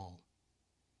my call."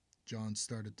 John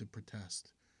started to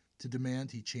protest, to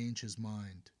demand he change his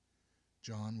mind.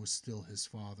 John was still his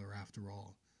father, after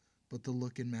all, but the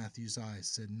look in Matthew's eyes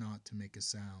said not to make a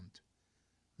sound.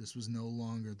 This was no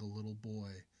longer the little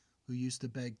boy who used to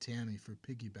beg Tammy for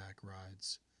piggyback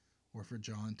rides, or for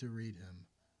John to read him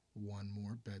one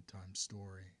more bedtime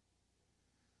story.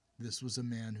 This was a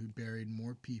man who buried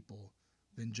more people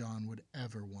than John would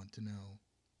ever want to know.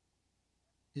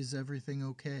 "Is everything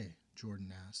okay?"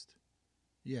 Jordan asked.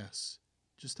 "Yes,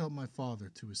 just help my father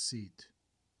to his seat."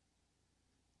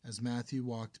 As Matthew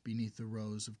walked beneath the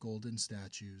rows of golden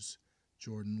statues,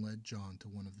 Jordan led John to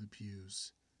one of the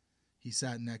pews. He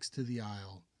sat next to the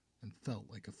aisle and felt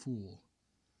like a fool.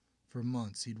 For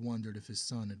months he'd wondered if his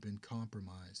son had been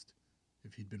compromised,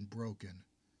 if he'd been broken.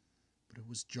 But it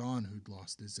was John who'd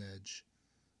lost his edge,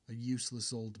 a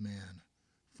useless old man,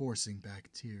 forcing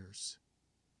back tears.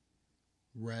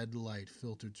 Red light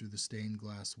filtered through the stained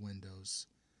glass windows.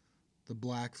 The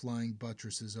black flying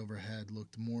buttresses overhead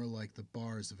looked more like the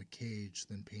bars of a cage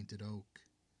than painted oak.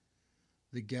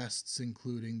 The guests,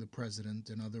 including the president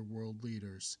and other world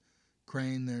leaders,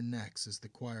 craned their necks as the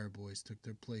choir boys took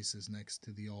their places next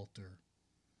to the altar.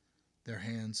 Their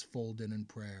hands folded in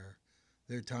prayer,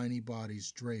 their tiny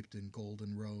bodies draped in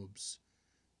golden robes,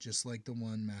 just like the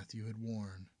one Matthew had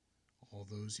worn all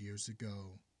those years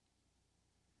ago.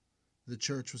 The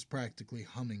church was practically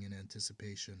humming in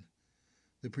anticipation.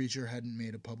 The preacher hadn't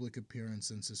made a public appearance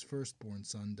since his firstborn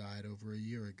son died over a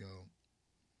year ago.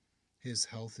 His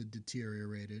health had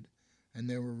deteriorated, and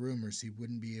there were rumors he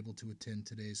wouldn't be able to attend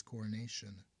today's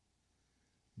coronation.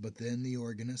 But then the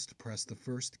organist pressed the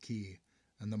first key,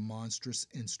 and the monstrous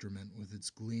instrument with its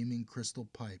gleaming crystal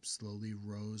pipe slowly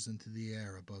rose into the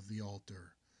air above the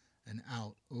altar and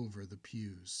out over the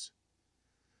pews.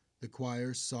 The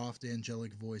choir's soft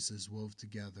angelic voices wove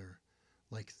together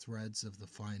like threads of the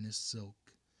finest silk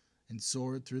and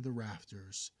soared through the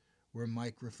rafters, where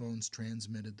microphones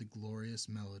transmitted the glorious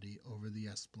melody over the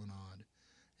esplanade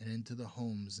and into the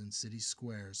homes and city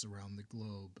squares around the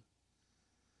globe.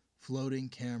 Floating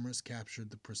cameras captured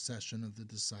the procession of the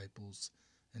disciples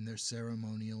in their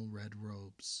ceremonial red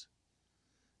robes.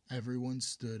 Everyone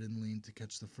stood and leaned to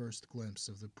catch the first glimpse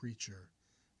of the preacher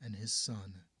and his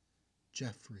son,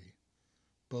 Jeffrey,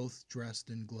 both dressed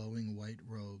in glowing white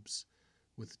robes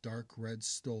with dark red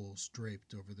stoles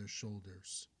draped over their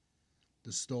shoulders.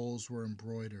 The stoles were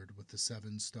embroidered with the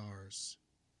 7 stars.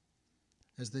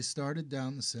 As they started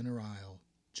down the center aisle,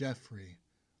 Jeffrey,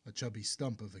 a chubby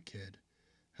stump of a kid,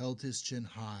 held his chin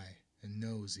high and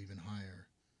nose even higher.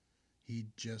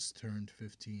 He'd just turned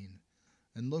 15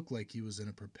 and looked like he was in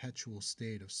a perpetual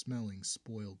state of smelling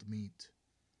spoiled meat.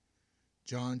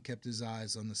 John kept his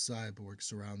eyes on the cyborg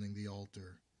surrounding the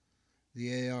altar.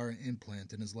 The AR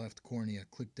implant in his left cornea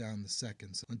clicked down the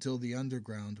seconds until the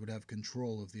underground would have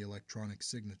control of the electronic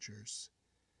signatures.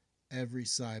 Every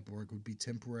cyborg would be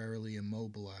temporarily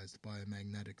immobilized by a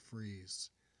magnetic freeze.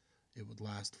 It would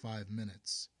last 5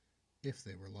 minutes, if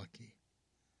they were lucky.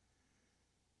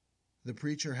 The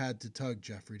preacher had to tug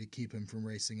Jeffrey to keep him from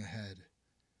racing ahead.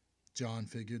 John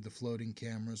figured the floating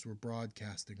cameras were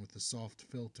broadcasting with a soft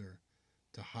filter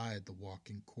to hide the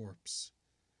walking corpse.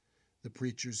 The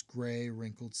preacher's gray,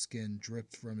 wrinkled skin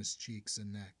dripped from his cheeks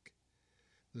and neck.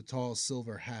 The tall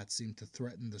silver hat seemed to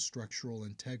threaten the structural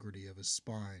integrity of his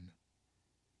spine.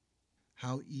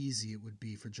 How easy it would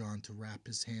be for John to wrap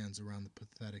his hands around the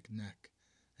pathetic neck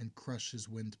and crush his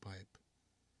windpipe.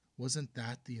 Wasn't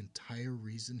that the entire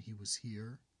reason he was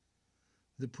here?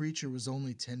 The preacher was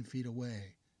only 10 feet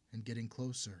away and getting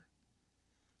closer.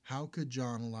 How could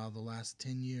John allow the last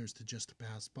 10 years to just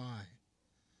pass by?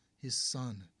 His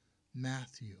son,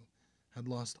 Matthew, had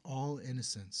lost all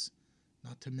innocence,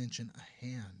 not to mention a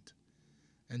hand,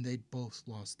 and they'd both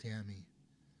lost Tammy,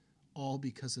 all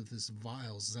because of this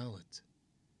vile zealot.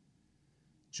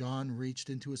 John reached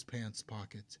into his pants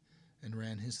pocket and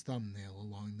ran his thumbnail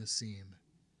along the seam.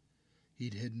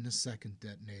 He'd hidden a second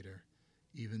detonator,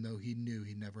 even though he knew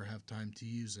he'd never have time to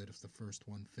use it if the first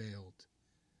one failed.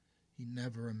 He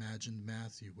never imagined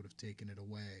Matthew would have taken it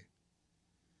away.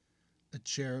 A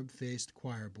cherub-faced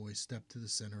choir boy stepped to the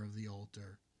center of the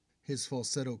altar. His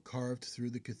falsetto carved through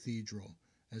the cathedral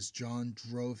as John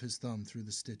drove his thumb through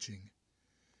the stitching.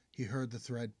 He heard the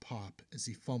thread pop as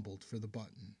he fumbled for the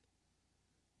button.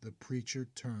 The preacher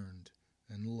turned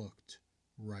and looked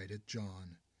right at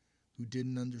John, who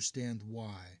didn't understand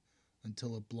why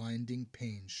until a blinding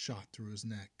pain shot through his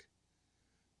neck.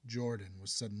 Jordan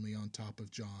was suddenly on top of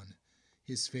John,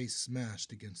 his face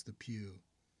smashed against the pew.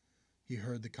 He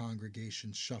heard the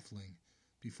congregation shuffling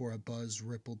before a buzz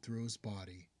rippled through his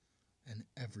body, and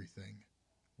everything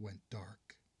went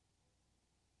dark.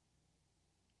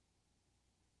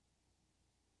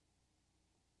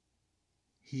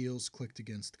 Heels clicked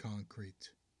against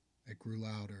concrete. It grew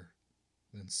louder,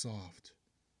 then soft,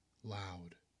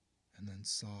 loud, and then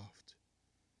soft.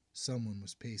 Someone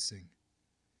was pacing.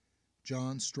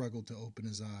 John struggled to open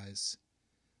his eyes.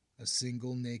 A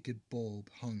single naked bulb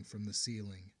hung from the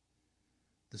ceiling.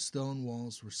 The stone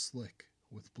walls were slick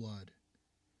with blood.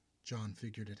 John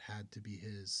figured it had to be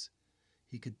his.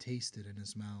 He could taste it in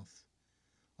his mouth.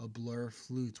 A blur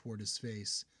flew toward his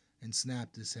face and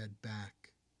snapped his head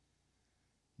back.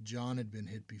 John had been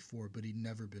hit before, but he'd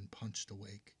never been punched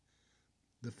awake.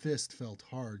 The fist felt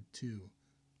hard, too,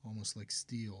 almost like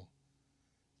steel.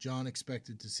 John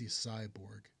expected to see a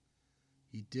cyborg.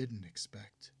 He didn't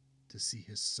expect to see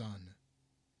his son.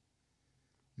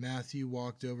 Matthew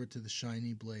walked over to the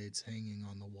shiny blades hanging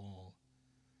on the wall.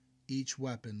 Each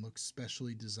weapon looked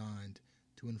specially designed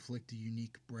to inflict a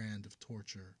unique brand of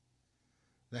torture.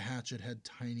 The hatchet had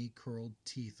tiny curled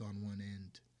teeth on one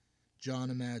end.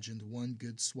 John imagined one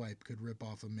good swipe could rip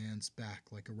off a man's back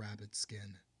like a rabbit's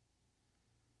skin.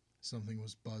 Something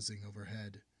was buzzing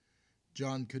overhead.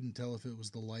 John couldn't tell if it was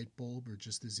the light bulb or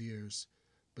just his ears,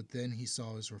 but then he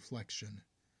saw his reflection.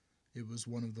 It was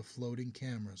one of the floating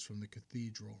cameras from the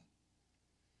cathedral.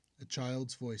 A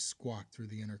child's voice squawked through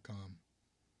the intercom.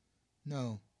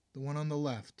 "No, the one on the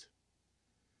left."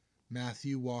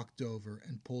 Matthew walked over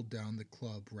and pulled down the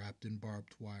club wrapped in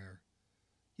barbed wire.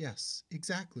 "Yes,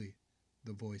 exactly,"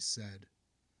 the voice said.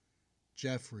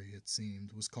 Jeffrey, it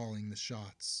seemed, was calling the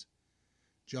shots.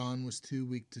 John was too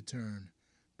weak to turn,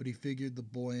 but he figured the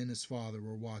boy and his father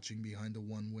were watching behind a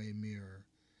one-way mirror,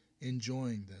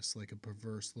 enjoying this like a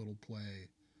perverse little play.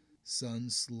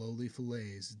 Son slowly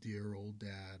fillets dear old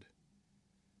dad.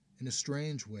 In a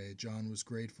strange way, John was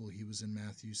grateful he was in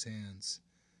Matthew's hands.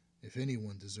 If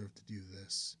anyone deserved to do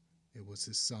this, it was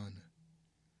his son.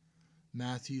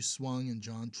 Matthew swung and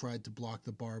John tried to block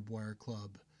the barbed wire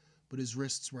club, but his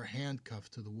wrists were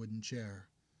handcuffed to the wooden chair.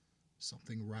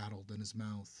 Something rattled in his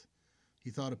mouth.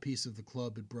 He thought a piece of the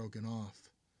club had broken off,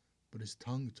 but his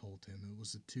tongue told him it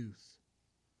was a tooth.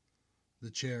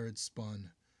 The chair had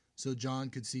spun, so John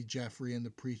could see Jeffrey and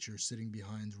the preacher sitting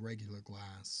behind regular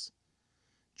glass.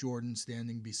 Jordan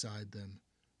standing beside them,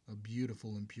 a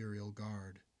beautiful Imperial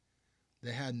Guard.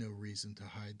 They had no reason to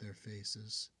hide their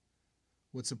faces.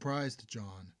 What surprised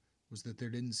John was that there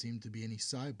didn't seem to be any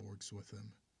cyborgs with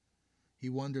them. He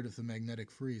wondered if the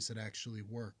magnetic freeze had actually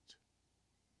worked.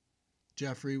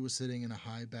 Jeffrey was sitting in a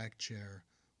high-backed chair,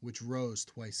 which rose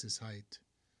twice his height.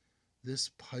 This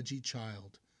pudgy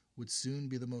child would soon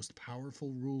be the most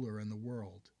powerful ruler in the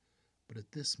world, but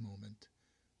at this moment,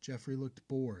 Jeffrey looked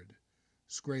bored,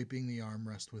 scraping the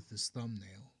armrest with his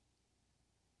thumbnail.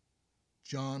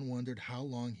 John wondered how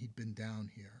long he'd been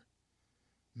down here.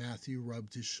 Matthew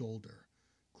rubbed his shoulder,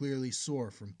 clearly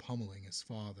sore from pummeling his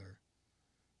father.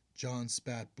 John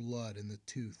spat blood and the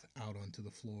tooth out onto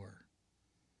the floor.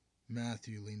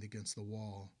 Matthew leaned against the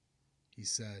wall. He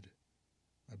said,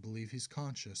 "I believe he's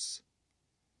conscious."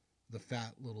 The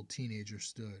fat little teenager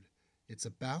stood. "It's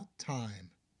about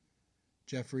time."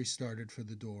 Jeffrey started for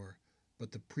the door,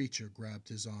 but the preacher grabbed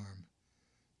his arm.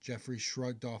 Jeffrey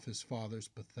shrugged off his father's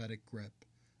pathetic grip,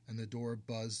 and the door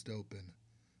buzzed open,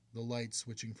 the light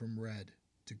switching from red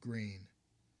to green.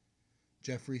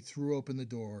 Jeffrey threw open the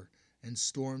door and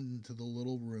stormed into the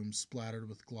little room splattered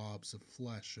with globs of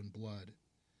flesh and blood.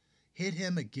 "Hit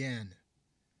him again!"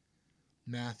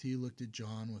 Matthew looked at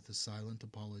John with a silent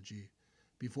apology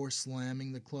before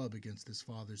slamming the club against his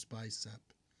father's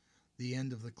bicep, the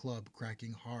end of the club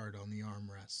cracking hard on the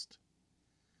armrest.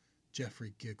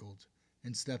 Jeffrey giggled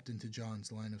and stepped into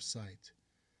John's line of sight.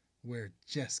 "We're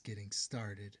just getting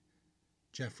started."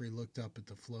 Jeffrey looked up at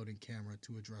the floating camera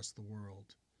to address the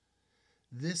world.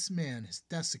 "This man has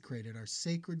desecrated our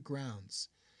sacred grounds.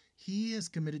 He has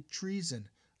committed treason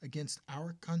against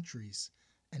our countries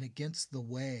and against the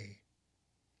way."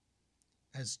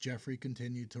 As Jeffrey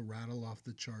continued to rattle off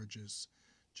the charges,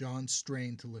 John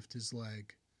strained to lift his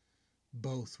leg.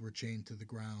 Both were chained to the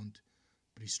ground,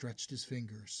 but he stretched his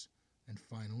fingers and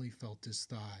finally felt his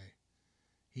thigh.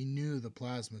 He knew the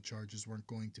plasma charges weren't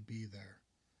going to be there,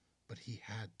 but he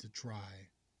had to try.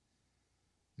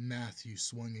 Matthew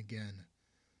swung again.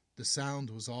 The sound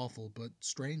was awful, but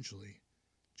strangely,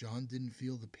 John didn't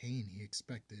feel the pain he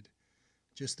expected,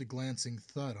 just a glancing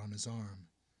thud on his arm.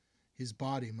 His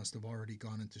body must have already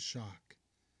gone into shock.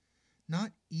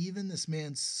 "Not even this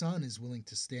man's son is willing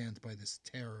to stand by this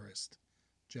terrorist,"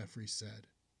 Jeffrey said.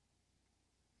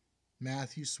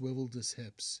 Matthew swiveled his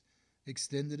hips,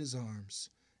 extended his arms,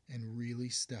 and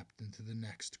really stepped into the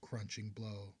next crunching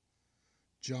blow.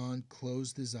 John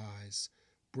closed his eyes,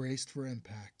 braced for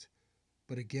impact,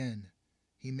 but again,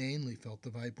 he mainly felt the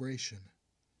vibration.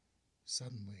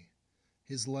 Suddenly,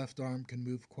 his left arm can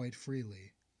move quite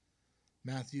freely.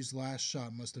 Matthew's last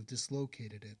shot must have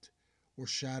dislocated it, or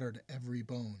shattered every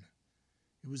bone.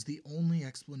 It was the only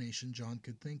explanation John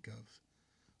could think of,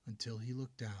 until he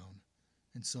looked down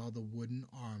and saw the wooden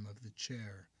arm of the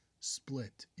chair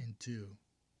split in two.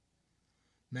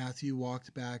 Matthew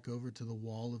walked back over to the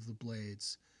wall of the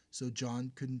blades, so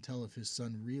John couldn't tell if his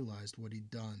son realized what he'd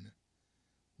done.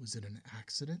 Was it an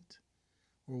accident,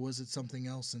 or was it something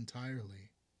else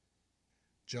entirely?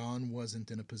 John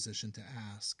wasn't in a position to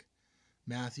ask.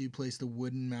 Matthew placed a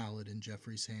wooden mallet in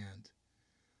Jeffrey's hand.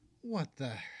 "What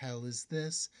the hell is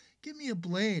this? Give me a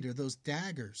blade or those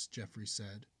daggers," Jeffrey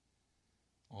said.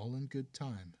 "All in good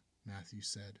time," Matthew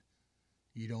said.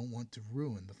 "You don't want to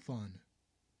ruin the fun."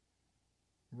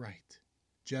 "Right."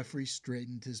 Jeffrey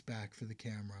straightened his back for the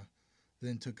camera,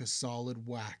 then took a solid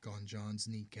whack on John's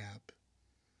kneecap.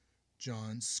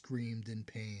 John screamed in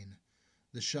pain.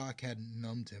 The shock hadn't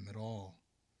numbed him at all.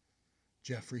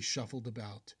 Jeffrey shuffled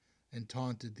about and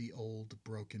taunted the old,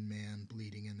 broken man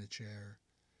bleeding in the chair.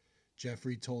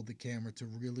 Jeffrey told the camera to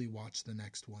really watch the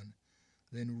next one,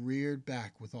 then reared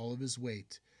back with all of his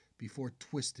weight before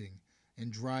twisting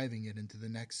and driving it into the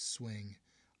next swing,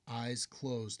 eyes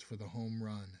closed for the home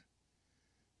run.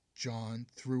 John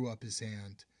threw up his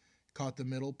hand, caught the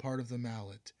middle part of the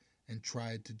mallet, and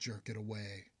tried to jerk it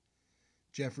away.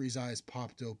 Jeffrey's eyes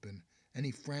popped open, and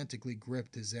he frantically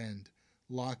gripped his end,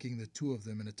 locking the two of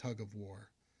them in a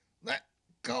tug-of-war. "Let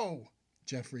go!"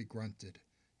 Jeffrey grunted,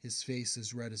 his face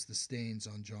as red as the stains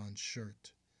on John's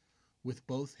shirt. With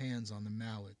both hands on the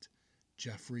mallet,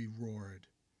 Jeffrey roared.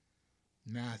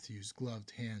 Matthew's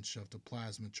gloved hand shoved a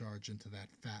plasma charge into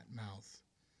that fat mouth.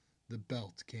 The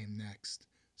belt came next,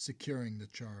 securing the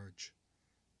charge.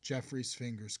 Jeffrey's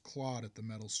fingers clawed at the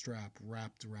metal strap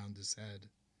wrapped around his head.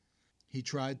 He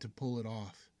tried to pull it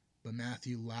off, but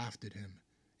Matthew laughed at him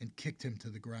and kicked him to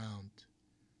the ground.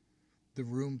 The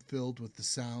room filled with the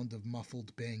sound of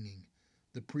muffled banging,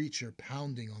 the preacher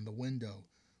pounding on the window,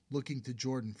 looking to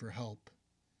Jordan for help.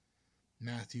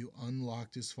 Matthew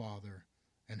unlocked his father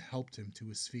and helped him to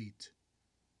his feet.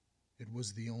 It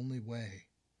was the only way.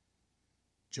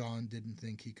 John didn't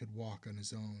think he could walk on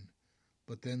his own,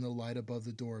 but then the light above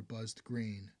the door buzzed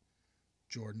green.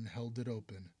 Jordan held it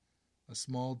open, a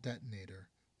small detonator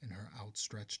in her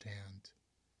outstretched hand.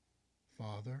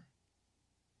 "Father?"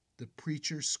 The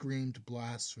preacher screamed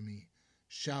blasphemy,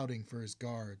 shouting for his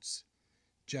guards.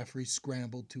 Jeffrey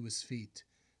scrambled to his feet,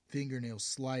 fingernails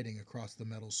sliding across the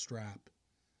metal strap.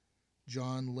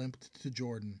 John limped to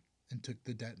Jordan and took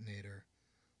the detonator,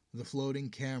 the floating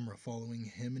camera following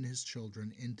him and his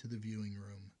children into the viewing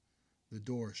room. The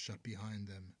door shut behind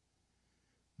them.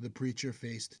 The preacher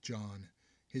faced John,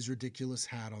 his ridiculous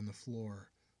hat on the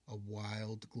floor, a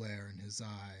wild glare in his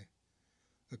eye.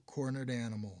 A cornered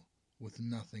animal with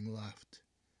nothing left.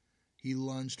 He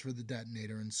lunged for the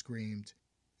detonator and screamed,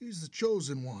 "He's the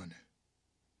chosen one!"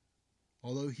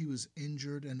 Although he was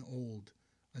injured and old,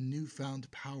 a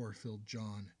newfound power filled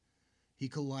John. He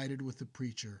collided with the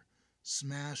preacher,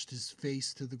 smashed his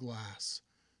face to the glass,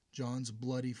 John's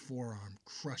bloody forearm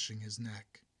crushing his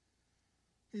neck.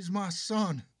 "He's my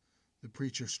son!" The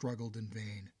preacher struggled in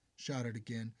vain, shouted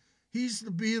again, "He's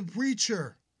to be a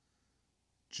preacher!"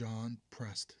 John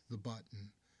pressed the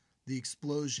button, the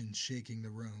explosion shaking the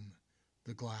room.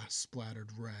 The glass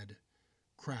splattered red,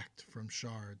 cracked from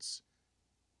shards.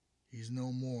 "He's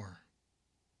no more."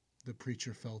 The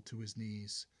preacher fell to his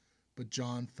knees, but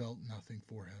John felt nothing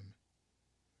for him.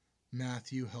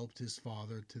 Matthew helped his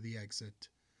father to the exit,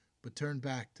 but turned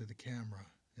back to the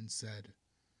camera and said,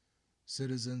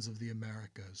 "Citizens of the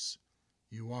Americas,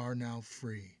 you are now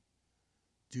free.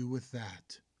 Do with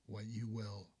that what you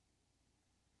will."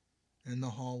 In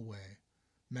the hallway,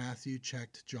 Matthew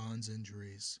checked John's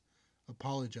injuries,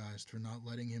 apologized for not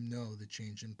letting him know the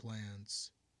change in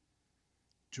plans.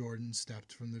 Jordan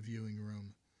stepped from the viewing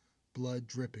room, blood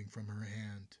dripping from her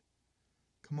hand.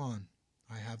 "Come on,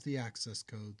 I have the access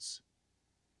codes."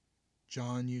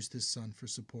 John used his son for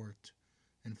support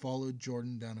and followed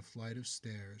Jordan down a flight of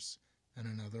stairs and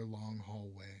another long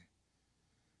hallway.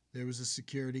 There was a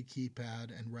security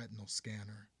keypad and retinal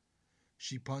scanner.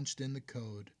 She punched in the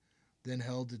code, then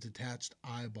held a detached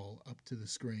eyeball up to the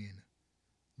screen.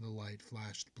 The light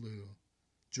flashed blue.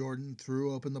 Jordan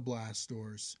threw open the blast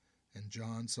doors, and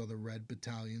John saw the Red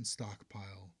Battalion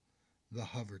stockpile, the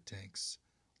hover tanks,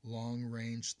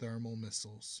 long-range thermal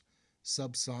missiles,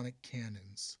 subsonic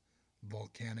cannons,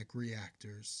 volcanic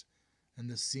reactors, and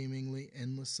the seemingly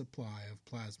endless supply of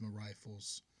plasma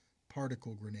rifles,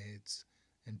 particle grenades,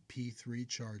 and P3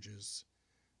 charges,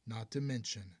 not to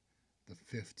mention the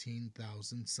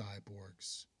 15,000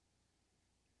 cyborgs.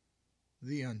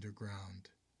 The underground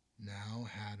now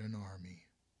had an army.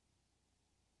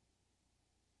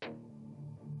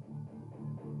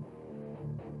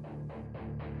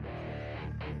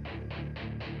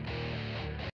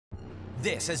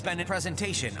 This has been a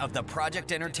presentation of the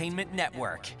Project Entertainment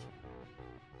Network.